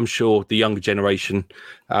obviously I'm sure the younger generation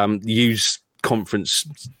use conference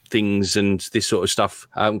things and this sort of stuff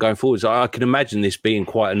going forward. So I can imagine this being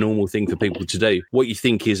quite a normal thing for people to do. What you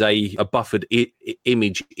think is a buffered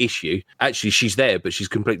image issue, actually she's there, but she's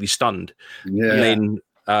completely stunned. Yeah. And then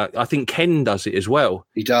I think Ken does it as well.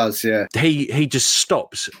 He does, yeah. He just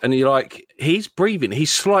stops, and you're like, he's breathing,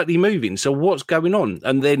 he's slightly moving, so what's going on?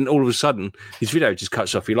 And then all of a sudden his video just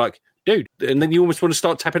cuts off. You're like, dude, and then you almost want to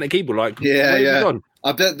start tapping at the keyboard, like, yeah.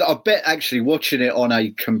 I bet actually watching it on a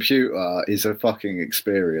computer is a fucking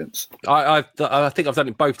experience. I think I've done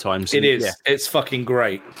it both times. It is. Yeah. It's fucking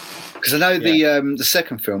great. Because I know the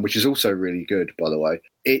second film, which is also really good, by the way,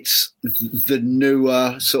 it's the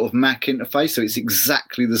newer sort of Mac interface, so it's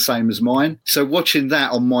exactly the same as mine. So watching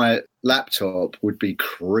that on my laptop would be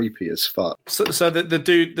creepy as fuck. So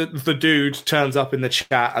the dude turns up in the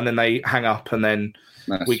chat, and then they hang up, and then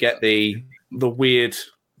we get the weird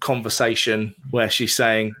conversation where she's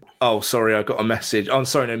saying, "Oh, sorry, I got a message." Oh,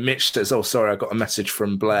 sorry, no. Mitch says, "Oh, sorry, I got a message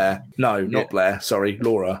from Blair." No, not Blair. Sorry,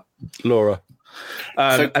 Laura.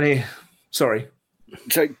 Sorry.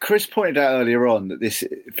 So Chris pointed out earlier on that this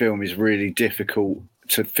film is really difficult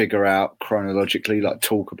to figure out chronologically, like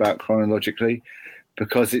talk about chronologically,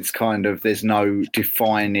 because it's kind of there's no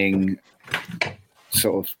defining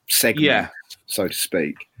sort of segment, so to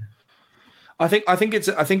speak. I think it's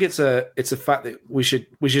a fact that we should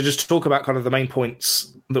just talk about kind of the main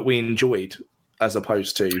points that we enjoyed, as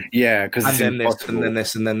opposed to because and then this and then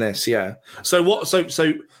this and then this. Yeah. So what?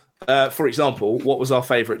 So for example, what was our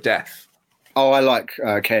favourite death? Oh, I like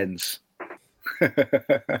Ken's.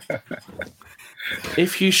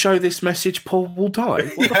 If you show this message, Paul will die.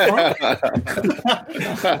 What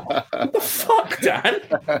the fuck? Dan?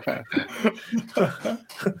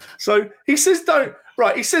 So he says don't.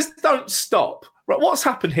 Right, he says don't stop. Right, what's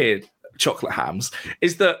happened here, Chocolate Hams,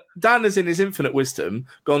 is that Dan is in his infinite wisdom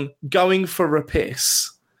going for a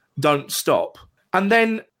piss, don't stop. And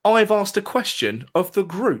then I've asked a question of the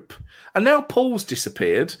group. And now Paul's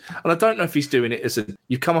disappeared. And I don't know if he's doing it as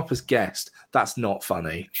you come up as guest. That's not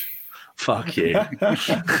funny. Fuck you.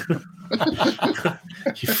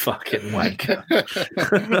 You fucking wanker.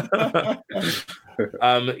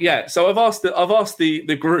 So I've asked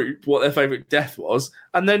the group what their favourite death was,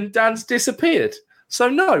 and then Dan's disappeared. So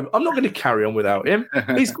no, I'm not going to carry on without him.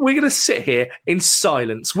 We're going to sit here in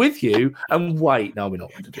silence with you and wait. No, we're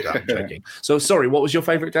not going to do that. I'm joking. So sorry, what was your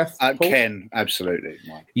favourite death? Paul? Ken, absolutely.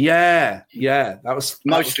 Yeah, that was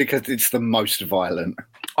Mostly because it's the most violent.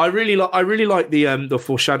 I really like the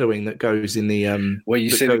foreshadowing that goes in the where you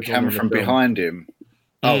see the camera from behind him.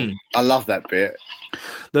 Oh, I love that bit.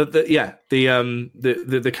 The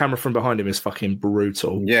camera from behind him is fucking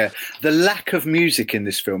brutal. Yeah, the lack of music in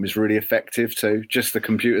this film is really effective too. Just the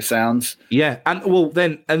computer sounds. Yeah,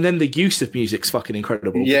 and then the use of music's fucking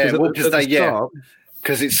incredible. Yeah,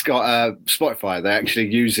 because it's got Spotify. They're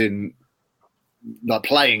actually using like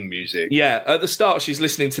playing music. Yeah, at the start she's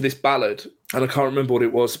listening to this ballad, and I can't remember what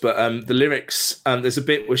it was, but the lyrics. There's a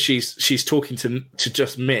bit where she's talking to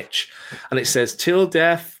just Mitch, and it says "till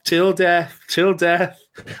death, till death, till death."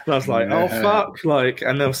 And I was like, "Oh fuck!" Like,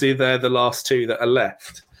 and obviously they're the last two that are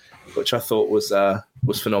left, which I thought was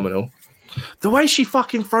phenomenal. The way she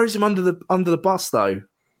fucking throws him under the bus, though,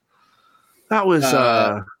 that was.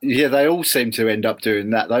 Yeah, they all seem to end up doing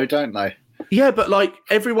that, though, don't they? Yeah, but like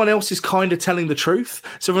everyone else is kind of telling the truth.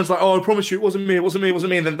 So everyone's like, "Oh, I promise you, it wasn't me. It wasn't me. It wasn't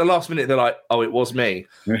me." And then the last minute, they're like, "Oh, it was me."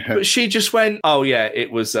 But she just went, "Oh yeah,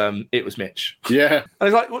 it was Mitch." Yeah, and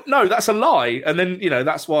it's like, well, "No, that's a lie." And then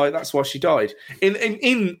that's why she died.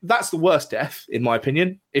 In that's the worst death, in my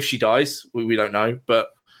opinion. If she dies, we don't know. But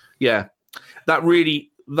yeah, literally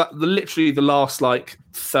the last like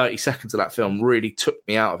 30 seconds of that film really took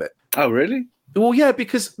me out of it. Oh, really? Well, yeah,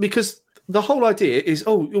 because the whole idea is,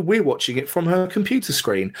 we're watching it from her computer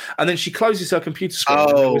screen, and then she closes her computer screen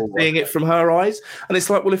and we're seeing it from her eyes. And it's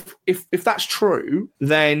like, well, if that's true,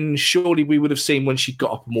 then surely we would have seen when she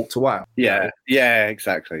got up and walked away. Yeah,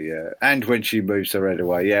 exactly. Yeah, and when she moves her head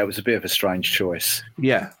away, it was a bit of a strange choice.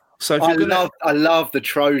 Yeah. So I love the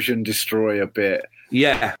Trojan destroyer bit.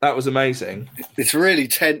 Yeah, that was amazing. It's really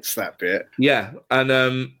tense, that bit. Yeah, and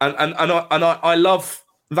I love.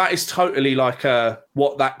 That is totally like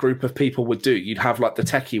what that group of people would do. You'd have like the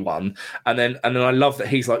techie one, and then I love that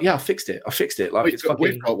he's like, "Yeah, I fixed it. Like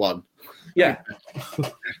we've got one." Yeah.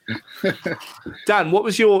 Dan, what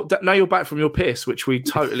was your? Now you're back from your piss, which we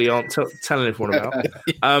totally aren't telling everyone about.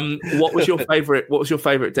 What was your favorite? What was your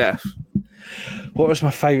favorite death? What was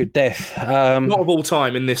my favourite death? Not of all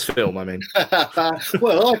time in this film, I mean.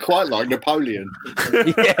 Well, I quite like Napoleon.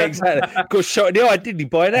 Yeah, exactly. Got shot in the eye, didn't he,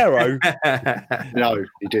 by an arrow? No,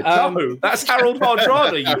 he didn't. No, that's Harold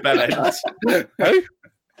Hardrada, you bellend. Who?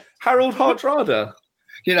 Harold Hardrada.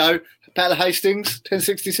 Battle of Hastings,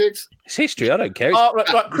 1066. It's history. I don't care.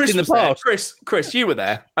 Right, Chris in the past. Chris, you were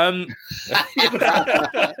there. He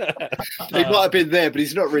might have been there, but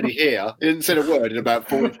he's not really here. He didn't say a word in about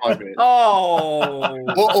 45 minutes. Oh,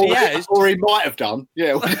 or he might have done.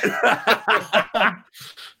 Yeah.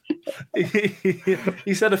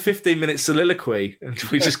 He said a 15-minute soliloquy, and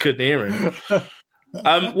we just couldn't hear him.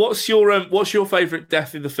 What's your favourite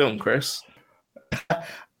death in the film, Chris?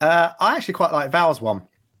 I actually quite like Val's one.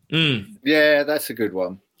 Yeah, that's a good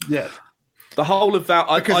one. Yeah. The whole of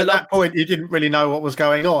Val... Because at that point, you didn't really know what was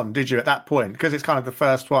going on, did you, at that point? Because it's kind of the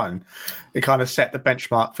first one. It kind of set the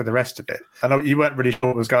benchmark for the rest of it. And you weren't really sure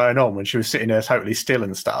what was going on when she was sitting there totally still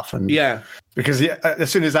and stuff. And yeah. Because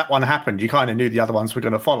as soon as that one happened, you kind of knew the other ones were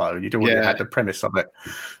going to follow. You'd already had the premise of it.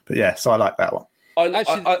 But yeah, so I like that one.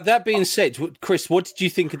 That being said, Chris, what did you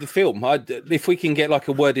think of the film? If we can get like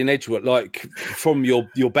a word in Edgeworth, like from your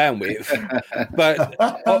bandwidth, but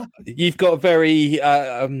you've got a very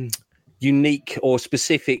unique or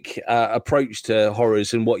specific approach to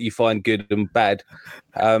horrors and what you find good and bad.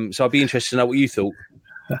 So I'd be interested to know what you thought.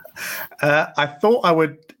 I thought I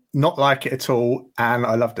would not like it at all, and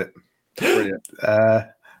I loved it. Brilliant.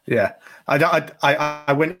 Yeah,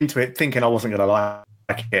 I went into it thinking I wasn't going to like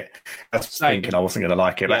it. I was thinking I wasn't going to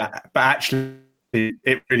like it, but actually,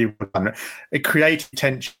 it really was done. It created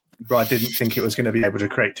tension where I didn't think it was going to be able to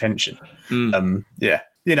create tension. Yeah,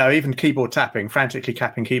 even keyboard tapping, frantically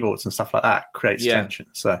tapping keyboards and stuff like that creates tension.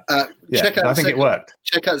 So, I think it worked.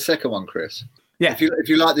 Check out the second one, Chris. Yeah, if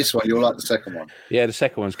you like this one, you'll like the second one. Yeah, the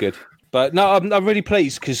second one's good. But no, I'm really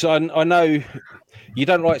pleased because I know you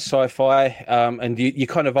don't like sci-fi, and you're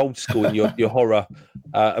kind of old school in your horror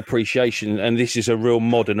appreciation, and this is a real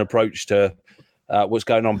modern approach to what's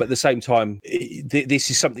going on. But at the same time,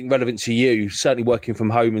 this is something relevant to you. Certainly, working from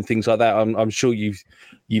home and things like that. I'm sure you've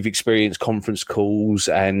experienced conference calls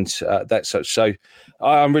and that such. So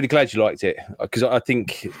I'm really glad you liked it because I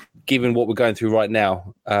think, given what we're going through right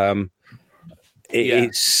now,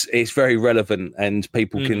 it's very relevant, and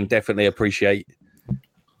people can definitely appreciate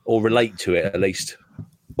or relate to it at least.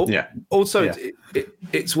 Also,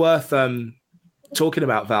 it's worth talking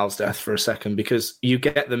about Val's death for a second, because you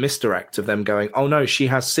get the misdirect of them going, "Oh no, she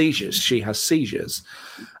has seizures. She has seizures,"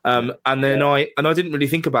 and then I didn't really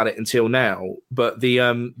think about it until now. But the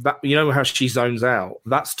that, you know how she zones out,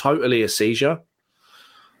 that's totally a seizure.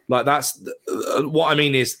 Like that's what I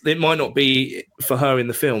mean is it might not be for her in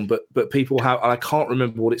the film, but people have. I can't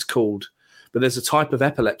remember what it's called, but there's a type of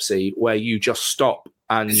epilepsy where you just stop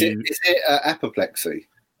and is it apoplexy?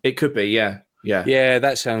 It could be, yeah. Yeah,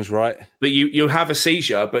 that sounds right. But you have a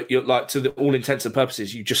seizure, but you're like, to all intents and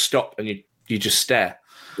purposes, you just stop and you just stare.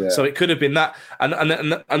 Yeah. So it could have been that. And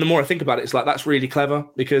the more I think about it, it's like that's really clever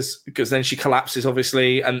because then she collapses,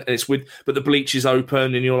 obviously, and it's but the bleach is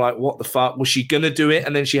open, and you're like, what the fuck? Was she gonna do it?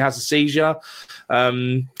 And then she has a seizure.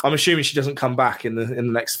 I'm assuming she doesn't come back in the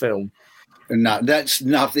next film. No, it's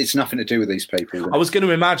nothing to do with these people. I was going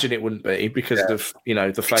to imagine it wouldn't be because of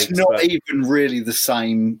the fates. It's not even really the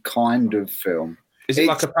same kind of film. Is it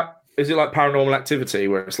like Paranormal Activity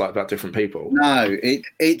where it's like about different people? No,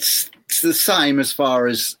 it's the same as far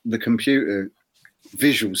as the computer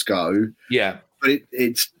visuals go. Yeah, but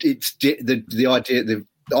the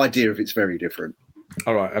idea of it's very different.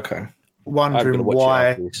 All right, okay. Wondering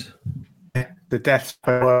why the death.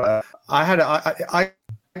 I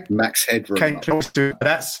Max Headroom.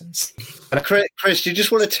 That's Chris. You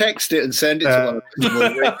just want to text it and send it to one.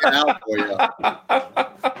 We'll read it out for you.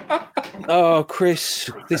 Oh, Chris,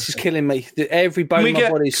 this is killing me. Every bone in my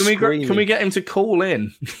body is screaming. Can we get him to call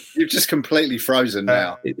in? You've just completely frozen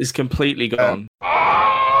now. It is completely gone.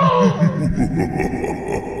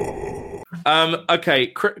 Okay,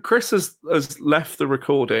 Chris has left the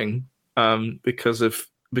recording because of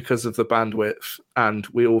the bandwidth, and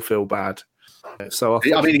we all feel bad. So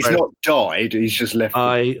I mean, he's not died; he's just left.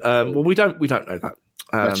 Well, we don't know that.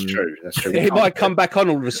 That's true. He might come back on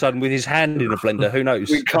all of a sudden with his hand in a blender. Who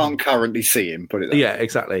knows? We can't currently see him. Put it. Yeah,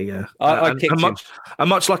 exactly. Yeah, I kicked him.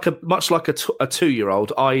 Much like a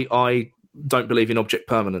 2-year-old, I don't believe in object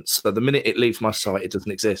permanence. So the minute it leaves my sight, it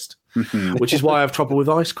doesn't exist. Which is why I have trouble with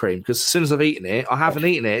ice cream, because as soon as I've eaten it, I haven't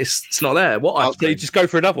eaten it. It's not there. So you just go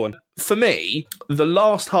for another one. For me, the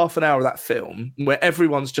last half an hour of that film, where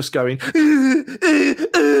everyone's just going,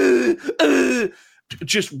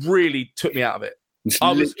 just really took me out of it. It's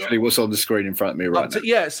literally what's on the screen in front of me right now.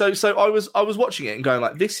 Yeah, so I was watching it and going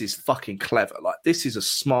like, this is fucking clever. Like, this is a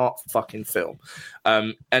smart fucking film.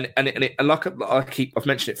 And like I've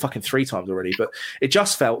mentioned it fucking 3 times already, but it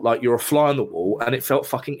just felt like you're a fly on the wall, and it felt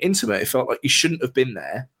fucking intimate. It felt like you shouldn't have been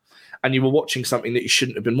there, and you were watching something that you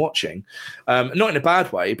shouldn't have been watching. Not in a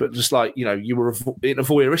bad way, but just like, you were in a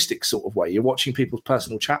voyeuristic sort of way. You're watching people's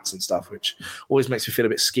personal chats and stuff, which always makes me feel a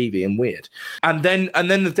bit skeevy and weird. And then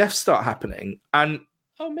the deaths start happening, and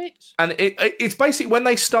it's basically when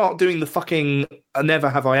they start doing the fucking never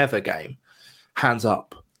have I ever game, hands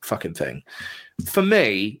up fucking thing. For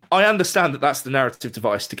me, I understand that that's the narrative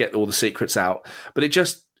device to get all the secrets out, but it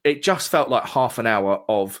just felt like half an hour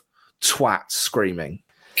of twats screaming.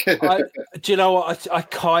 Do you know what? I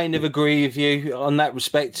kind of agree with you on that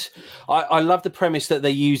respect. I love the premise that they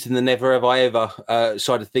used in the Never Have I Ever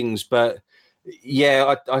side of things, but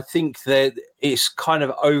yeah, I think that it's kind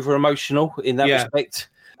of over emotional in that respect.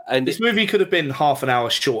 And this movie could have been half an hour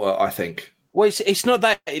shorter, I think. Well, it's not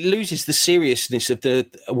that it loses the seriousness of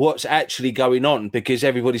what's actually going on, because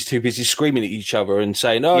everybody's too busy screaming at each other and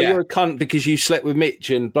saying, "Oh, you're a cunt because you slept with Mitch,"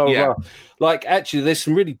 and blah blah blah. Like, actually, there's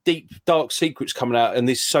some really deep, dark secrets coming out in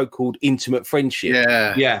this so-called intimate friendship.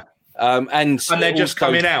 Yeah. And they're just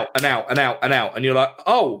coming out and out and out and out, and you're like,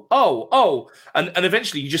 oh, and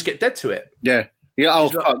eventually you just get dead to it. Yeah. Yeah,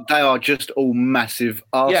 fuck, they are just all massive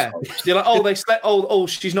arseholes. Yeah, you're like, they slept. Oh,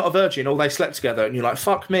 she's not a virgin. They slept together, and you're like,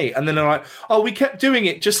 fuck me. And then they're like, we kept doing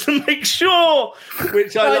it just to make sure,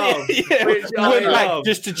 which I love. Which I love,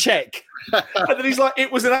 just to check. And then he's like,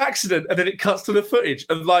 it was an accident, and then it cuts to the footage,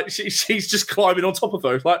 and like she's just climbing on top of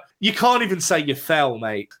her. It's like, you can't even say you fell,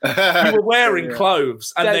 mate. You were wearing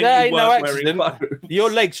clothes, and then you weren't wearing clothes.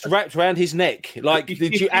 Your legs wrapped around his neck. Like,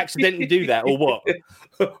 did you accidentally do that, or what?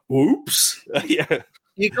 Oops. Yeah.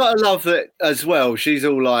 You gotta love that as well. She's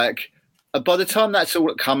all like, by the time that's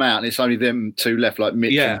all come out, and it's only them two left, like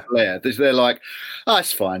Mitch and Blair. They're like,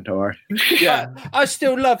 it's fine, don't worry. Yeah, I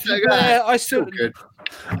still love you, Blair. I still good.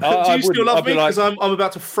 Do you still love me? Because I'm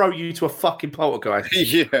about to throw you to a fucking poltergeist.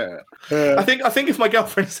 Yeah. I think if my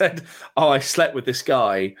girlfriend said, "Oh, I slept with this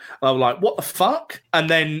guy," I'm like, "What the fuck?" And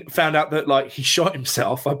then found out that like he shot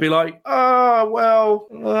himself, I'd be like, "Oh, well."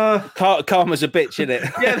 Karma's a bitch, isn't it?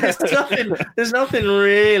 Yeah, there's nothing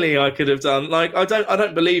really I could have done. Like, I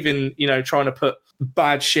don't believe in trying to put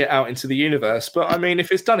bad shit out into the universe. But I mean,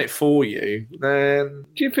 if it's done it for you, then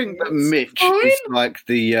do you think that Mitch is like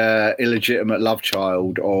the illegitimate love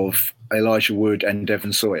child of Elijah Wood and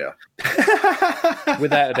Devon Sawyer?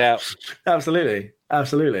 Without a doubt. Absolutely.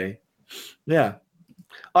 Yeah.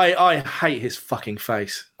 I hate his fucking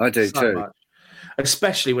face. I do so too. Much.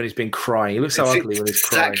 Especially when he's been crying. He looks so ugly when he's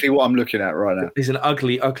crying. Exactly what I'm looking at right now. He's an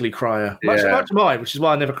ugly, ugly crier. Much mine, which is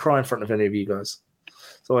why I never cry in front of any of you guys.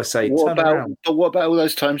 So I say, what about all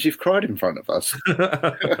those times you've cried in front of us?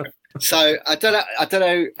 So I don't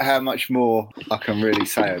know how much more I can really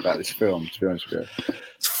say about this film, to be honest with you.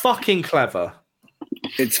 It's fucking clever.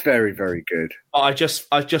 It's very, very good. I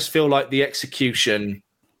just feel like the execution.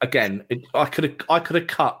 Again, I could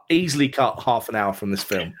have easily cut half an hour from this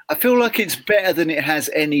film. I feel like it's better than it has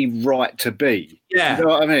any right to be. Yeah. You know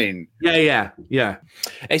what I mean? Yeah.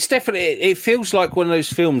 It's definitely, it feels like one of those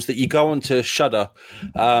films that you go onto Shudder,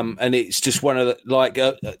 and it's just one of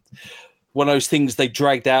the, one of those things they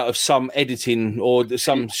dragged out of some editing or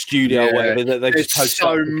some studio or whatever that they just post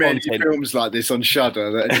so many films like this on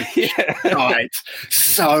Shudder that right,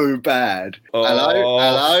 so bad.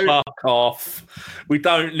 Hello. Fuck off. We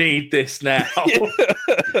don't need this now.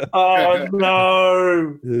 Oh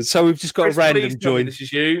no. So we've just got Chris, a random join. This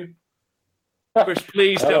is you. Chris,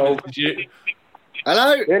 please tell me this is you.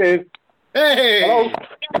 Hello. It is. Hey.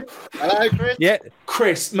 Hello, Chris. Yeah.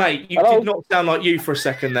 Chris, mate, you did not sound like you for a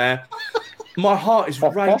second there. My heart is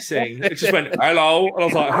racing. It just went, hello. And I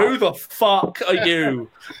was like, who the fuck are you?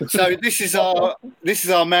 So this is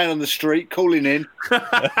our man on the street calling in.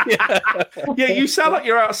 Yeah, you sound like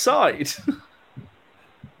you're outside.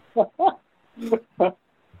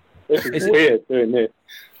 It's weird doing this.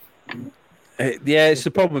 Yeah, it's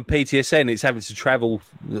the problem with PTSN. It's having to travel.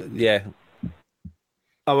 Yeah.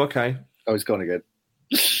 Oh, okay. Oh, he's gone again.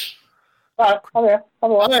 I'm here.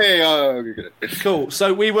 I'm all right. Hey, cool.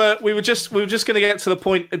 So we were just going to get to the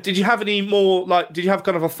point. Did you have any more? Did you have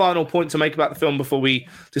kind of a final point to make about the film before we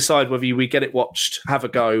decide whether we get it watched, have a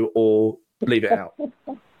go, or leave it out?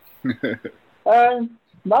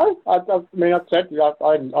 No, I mean, I said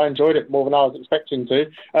I enjoyed it more than I was expecting to.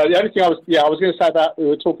 The only thing I was going to say about, we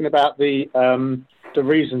were talking about the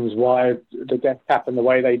reasons why the death happened the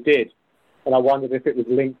way they did, and I wondered if it was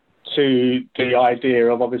linked to the idea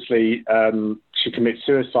of obviously she commits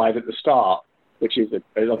suicide at the start, which is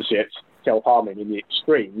obviously it's self-harming in the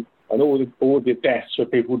extreme, and all the deaths were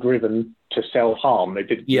people driven to self-harm. They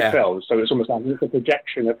did it themselves, so it's almost like a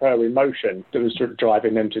projection of her emotion that was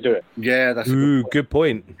driving them to do it. Yeah, that's good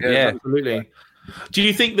point. Yeah, absolutely. Do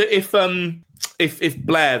you think that if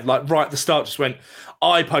Blair, like right at the start, just went,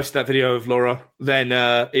 I posted that video of Laura, then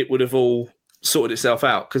it would have all sorted itself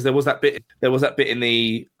out? Because there was that bit in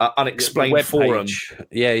the unexplained forum.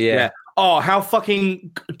 Yeah. Oh, how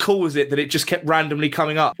fucking cool was it that it just kept randomly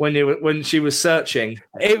coming up when she was searching?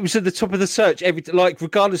 It was at the top of the search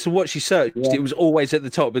regardless of what she searched, it was always at the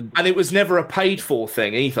top. And it was never a paid for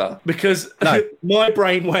thing either, because my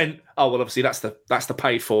brain went, oh well, obviously that's the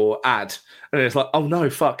paid for ad, and it's like, oh no,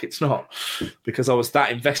 fuck, it's not, because I was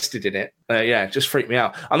that invested in it. It just freaked me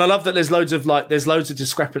out. And I love that there's loads of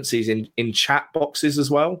discrepancies in chat boxes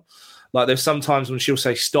as well. Like there's sometimes when she'll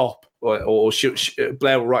say stop, or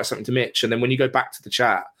Blair will write something to Mitch, and then when you go back to the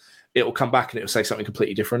chat, it will come back and it will say something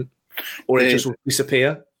completely different, or it just will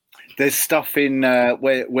disappear. There's stuff in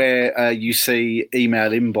where you see email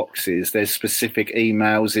inboxes. There's specific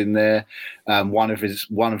emails in there. One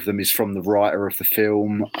of them is from the writer of the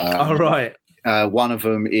film. Right. One of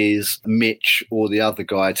them is Mitch or the other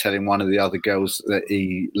guy telling one of the other girls that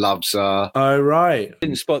he loves her. Oh, right.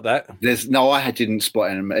 Didn't spot that. I didn't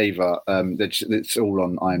spot them either. It's all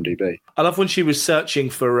on IMDb. I love when she was searching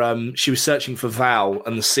for Val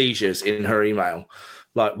and the seizures in her email.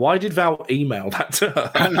 Like, why did Val email that to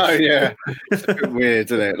her? I know, yeah. It's a bit weird,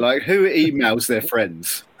 isn't it? Like, who emails their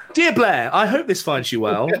friends? Dear Blair, I hope this finds you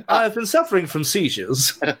well. I've been suffering from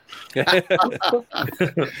seizures. I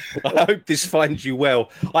hope this finds you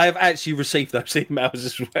well. I have actually received those emails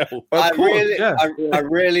as well. I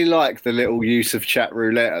really like the little use of chat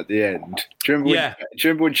roulette at the end. Do you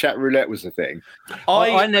remember when chat roulette was a thing?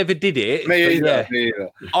 I never did it. Me either.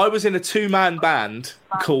 I was in a 2-man band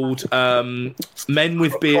called Men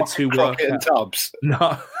with Beards Who Work Out. Tubbs.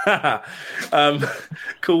 No.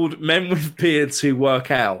 Called Men with Beards Who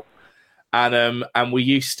Work Out. and we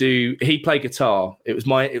used to. He played guitar. It was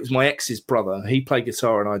my ex's brother. He played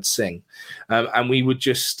guitar and I'd sing, and we would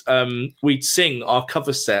just we'd sing our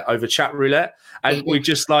cover set over chat roulette, and we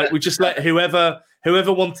just let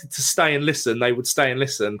whoever wanted to stay and listen, they would stay and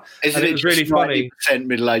listen. Isn't it was really funny? 90%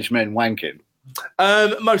 middle-aged men wanking.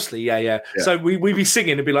 Mostly, yeah. So we'd be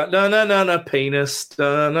singing and be like, no, penis,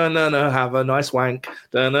 no, have a nice wank,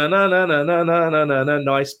 no,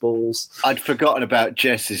 nice balls. I'd forgotten about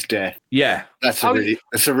Jess's death. Yeah, that's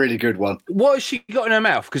a really good one. What has she got in her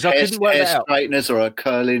mouth? Because I couldn't work that out. Straighteners or a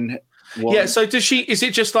curling one. Yeah. So does she? Is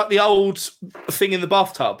it just like the old thing in the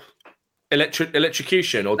bathtub,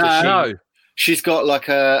 electrocution, or does she? No. She's got like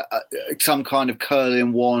some kind of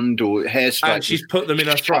curling wand or hair straight. And she's put them in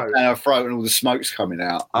her throat. Down her throat, and all the smoke's coming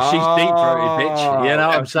out. She's deep-throated, bitch. You know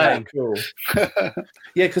what I'm saying? Cool.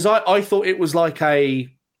 Yeah, because I thought it was like a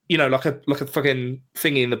fucking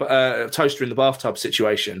thingy in the toaster in the bathtub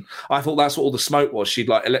situation. I thought that's what all the smoke was. She'd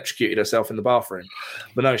like electrocuted herself in the bathroom,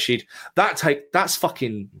 but no, that's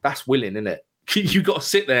willing, isn't it? You got to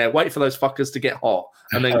sit there, wait for those fuckers to get hot,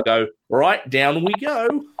 and then go right down we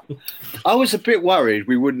go. I was a bit worried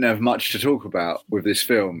we wouldn't have much to talk about with this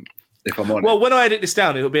film, if I'm honest. Well, when I edit this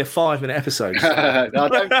down, it'll be a 5-minute episode. No, I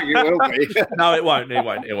don't think it will be. No, it won't.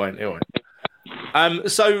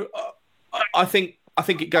 So I think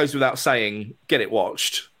it goes without saying, get it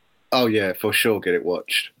watched. Oh yeah, for sure, get it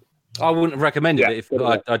watched. I wouldn't have recommended it if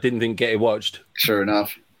I didn't think get it watched. Sure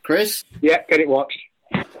enough. Chris? Yeah, get it watched.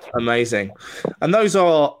 Amazing. And those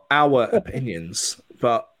are our opinions,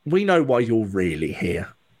 but we know why you're really here.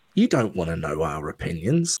 You don't want to know our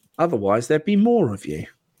opinions. Otherwise, there'd be more of you.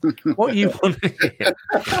 What you want to hear?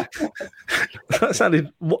 That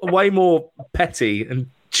sounded way more petty and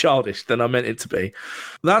childish than I meant it to be.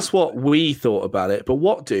 That's what we thought about it. But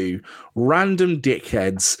what do random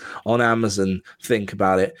dickheads on Amazon think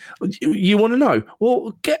about it? You want to know?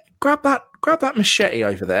 Well, grab that machete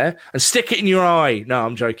over there and stick it in your eye. No,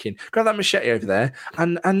 I'm joking. Grab that machete over there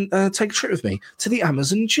and take a trip with me to the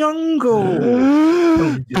Amazon jungle.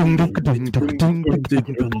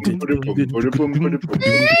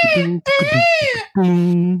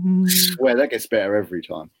 Swear that gets better every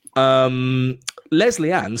time.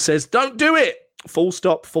 Leslie Ann says, "Don't do it." Full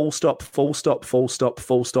stop, full stop, full stop, full stop,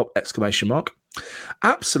 full stop, exclamation mark.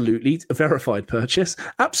 Absolutely verified purchase.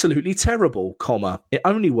 Absolutely terrible, comma. It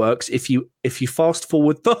only works if you fast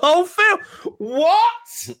forward the whole film.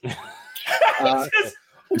 What? What?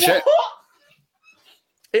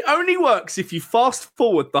 It only works if you fast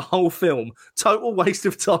forward the whole film. Total waste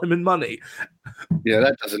of time and money. Yeah,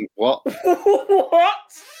 that doesn't what? What?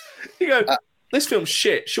 You go, this film's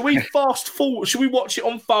shit. Should we fast forward? Should we watch it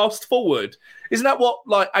on fast forward? Isn't that what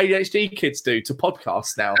like ADHD kids do to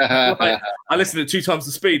podcasts now? Like, I listen at 2 times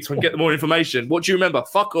the speed so I can get more information. What do you remember?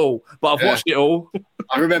 Fuck all. But I've watched it all.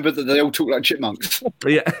 I remember that they all talk like chipmunks.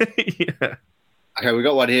 Yeah. Yeah. Okay, we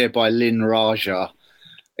got one here by Lynn Raja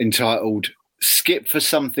entitled "Skip for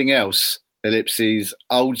Something Else." Ellipses.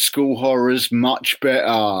 Old school horrors much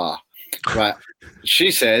better. Right. She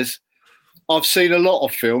says, "I've seen a lot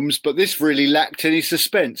of films, but this really lacked any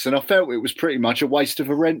suspense, and I felt it was pretty much a waste of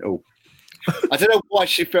a rental." I don't know why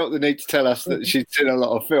she felt the need to tell us that she'd seen a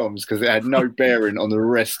lot of films, because it had no bearing on the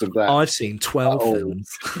rest of that. I've seen 12 films.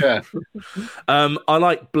 Yeah. I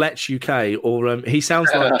like Bletch UK, or he sounds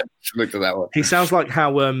like looked at that one. He sounds like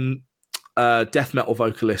how death metal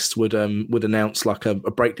vocalists would announce like a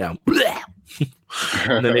breakdown.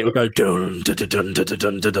 And then it would go dun dun dun dun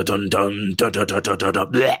dun dun dun dun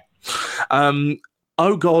dun dun.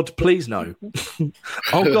 Oh God, please no.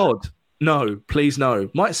 Oh God, no, please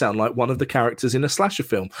no. Might sound like one of the characters in a slasher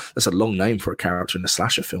film. That's a long name for a character in a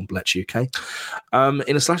slasher film, Bletch UK.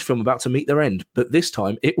 In a slasher film about to meet their end. But this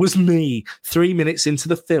time it was me, 3 minutes into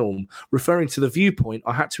the film, referring to the viewpoint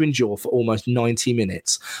I had to endure for almost 90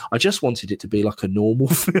 minutes. I just wanted it to be like a normal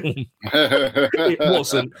film.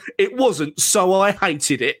 It wasn't, so I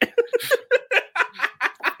hated it.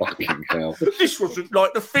 Fucking hell. This wasn't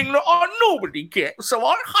like the thing that I normally get, so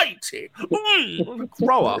I hate it.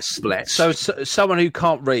 Grow up, Bletch. So someone who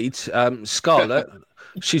can't read, Scarlett,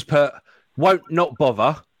 she's put, won't not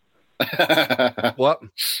bother. What?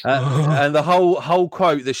 And the whole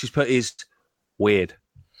quote that she's put is weird.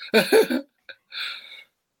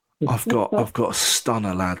 I've got a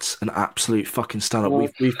stunner, lads, an absolute fucking stunner.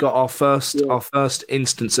 We've got our first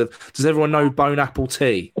instance of. Does everyone know bone apple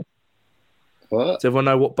tea? What? Does everyone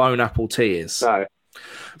know what bone apple tea is? No.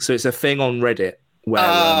 So it's a thing on Reddit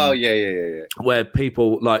where yeah. Where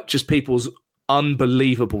people like just people's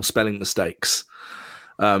unbelievable spelling mistakes.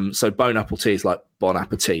 So Bon Appetit is like Bon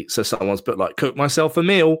Appetit. So someone's put like, cook myself a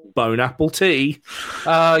meal, Bon Appetit.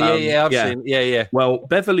 I've seen. Yeah. Well,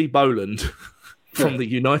 Beverly Boland from the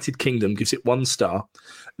United Kingdom gives it 1 star,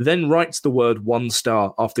 then writes the word 1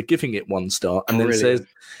 star after giving it 1 star, and then says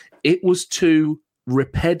it was too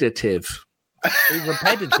repetitive.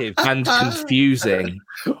 Repetitive and confusing.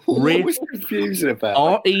 What was confusing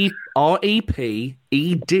about REPEDATIVE.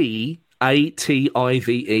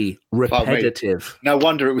 Repetitive. No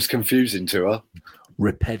wonder it was confusing to her.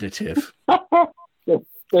 Repetitive.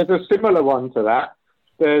 There's a similar one to that.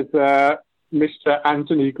 There's Mr.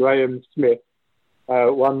 Anthony Graham Smith,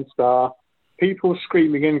 1 star. People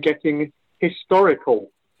screaming and getting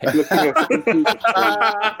historical. Looking at the computer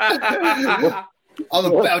screen. I'm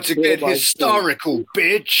about to get historical,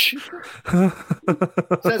 bitch.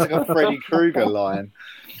 Sounds like a Freddy Krueger line.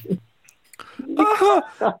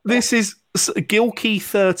 This is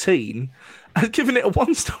Gilkey13 has given it a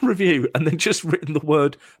 1-star review and then just written the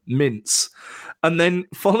word mince and then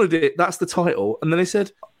followed it. That's the title. And then they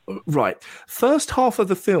said, right, first half of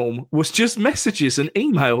the film was just messages and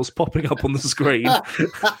emails popping up on the screen as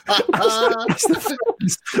the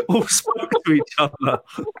friends all spoke to each other.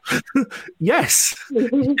 Yes,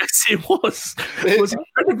 it was. It was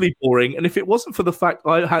incredibly boring. And if it wasn't for the fact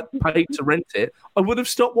I had paid to rent it, I would have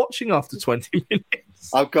stopped watching after 20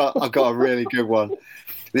 minutes. I've got a really good one.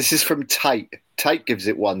 This is from Tate. Tate gives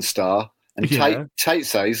it 1 star. And Tate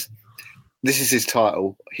says, this is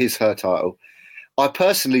her title. I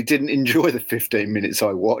personally didn't enjoy the 15 minutes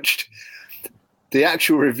I watched. The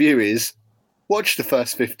actual review is, watched the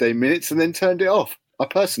first 15 minutes and then turned it off. I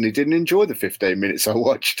personally didn't enjoy the 15 minutes I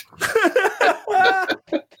watched.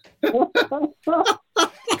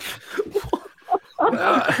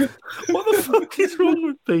 What the fuck is wrong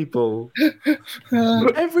with people?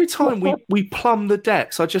 Every time we plumb the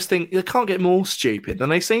depths, I just think they can't get more stupid,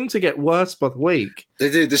 and they seem to get worse by the week.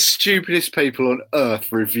 They do. The stupidest people on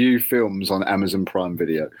earth review films on Amazon Prime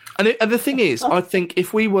Video. And the thing is, I think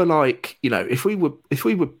if we were like, if we were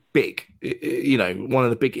big, one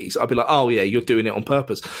of the biggies, I'd be like, oh yeah, you're doing it on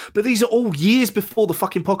purpose. But these are all years before the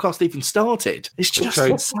fucking podcast even started. It's just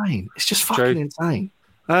insane. It's just fucking insane.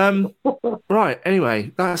 Right.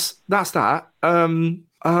 Anyway, that's that.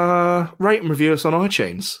 Rate and review us on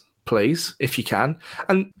iTunes, please, if you can.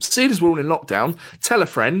 And seeing as we're all in lockdown, tell a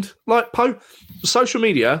friend. Like social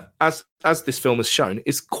media, as this film has shown,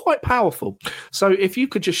 is quite powerful. So if you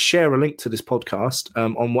could just share a link to this podcast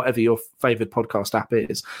on whatever your favorite podcast app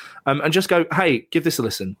is, and just go, hey, give this a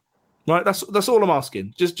listen. Right, that's all I'm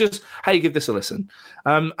asking. Just hey, give this a listen.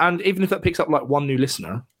 And even if that picks up like one new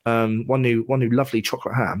listener, one new lovely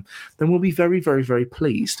chocolate ham, then we'll be very, very, very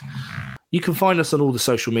pleased. You can find us on all the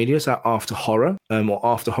social medias at After Horror or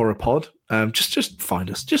After Horror Pod. Just find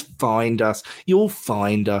us. Just find us. You'll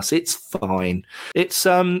find us. It's fine. It's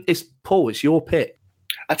Paul. It's your pick.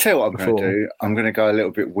 I tell you what I'm going to do. I'm going to go a little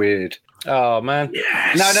bit weird. Oh man!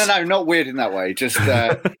 Yes. No, not weird in that way. Just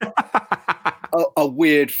a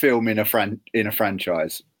weird film in a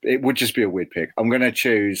franchise. It would just be a weird pick. I'm going to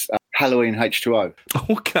choose Halloween H2O.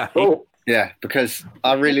 Okay. Oh. Yeah, because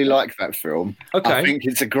I really like that film. Okay. I think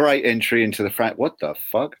it's a great entry into the What the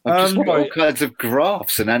fuck? I've just got all kinds of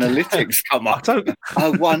graphs and analytics come up. I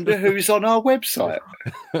wonder who's on our website.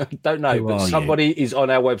 Don't know, but somebody is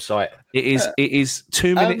on our website. It is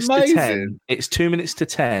 2 minutes to 10. It's 2 minutes to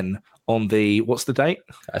 10 on the, what's the date?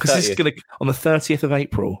 Because this is going to on the 30th of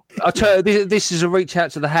April. I'll tell you, this is a reach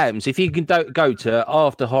out to the hams. If you can go to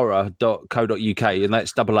afterhorror.co.uk, and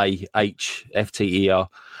that's AAHFTER.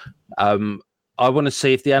 I want to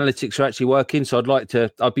see if the analytics are actually working. So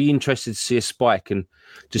I'd be interested to see a spike and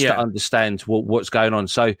just to understand what's going on.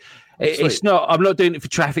 So I'm not doing it for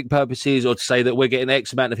traffic purposes or to say that we're getting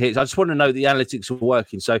X amount of hits. I just want to know the analytics are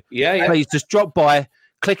working. So please just drop by,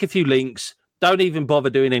 click a few links. Don't even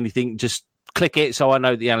bother doing anything. Just click it so I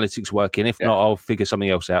know the analytics working. If not, I'll figure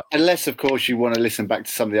something else out. Unless, of course, you want to listen back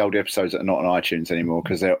to some of the old episodes that are not on iTunes anymore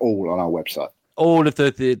because they're all on our website. All of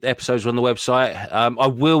the episodes are on the website. I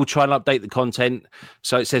will try and update the content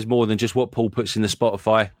so it says more than just what Paul puts in the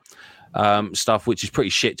Spotify stuff, which is pretty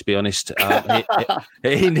shit, to be honest.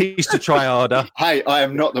 He needs to try harder. Hey, I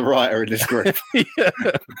am not the writer in this group.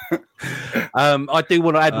 I do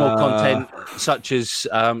want to add more content, such as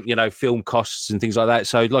film costs and things like that.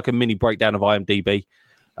 So like a mini breakdown of IMDb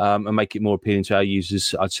and make it more appealing to our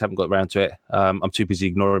users. I just haven't got around to it. I'm too busy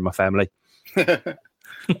ignoring my family.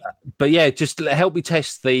 But yeah, just help me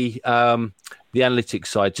test the analytics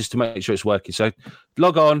side just to make sure it's working. So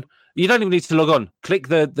log on. You don't even need to log on. Click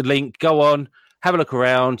the link, go on, have a look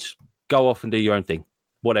around, go off and do your own thing.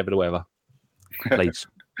 Whatever. Please.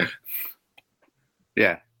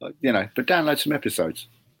 Yeah, but download some episodes.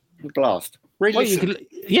 Blast. Well,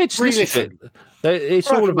 just listen to it. It's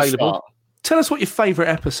all available. Tell us what your favourite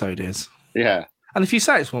episode is. Yeah. And if you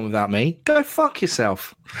say it's one without me, go fuck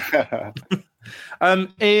yourself. So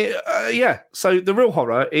the real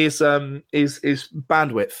horror is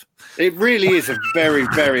bandwidth. It really is a very,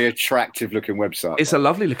 very attractive looking website. It's a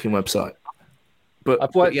lovely looking website. But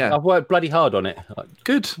I've worked bloody hard on it.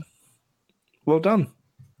 Good. Well done.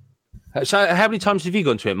 So how many times have you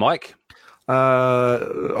gone to it, Mike? I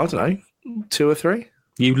don't know, 2 or 3.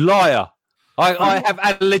 You liar. I have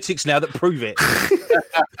analytics now that prove it.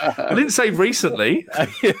 I didn't say recently.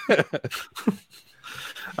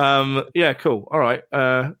 Yeah, cool. All right.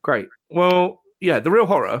 Great. Well, yeah, the real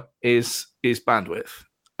horror is bandwidth.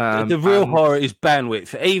 The real horror is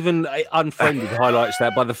bandwidth. Even Unfriended highlights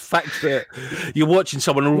that by the fact that you're watching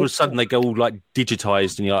someone and all of a sudden they go all like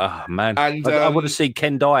digitized and you're like, oh man, and, I want to see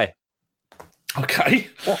Ken die. Okay.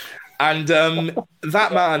 And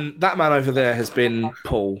that man over there has been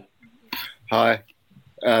Paul. Hi.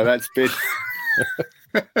 That's been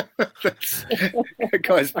that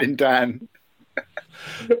guy's been Dan.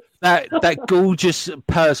 That gorgeous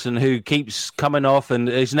person who keeps coming off and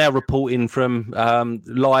is now reporting from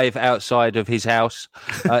live outside of his house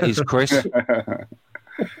is Chris.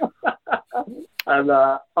 And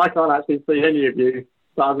I can't actually see any of you,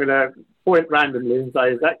 so I'm going to point randomly and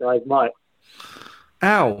say that guy's Mike.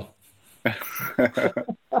 Ow.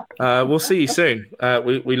 We'll see you soon.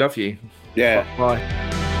 We love you. Yeah. Bye.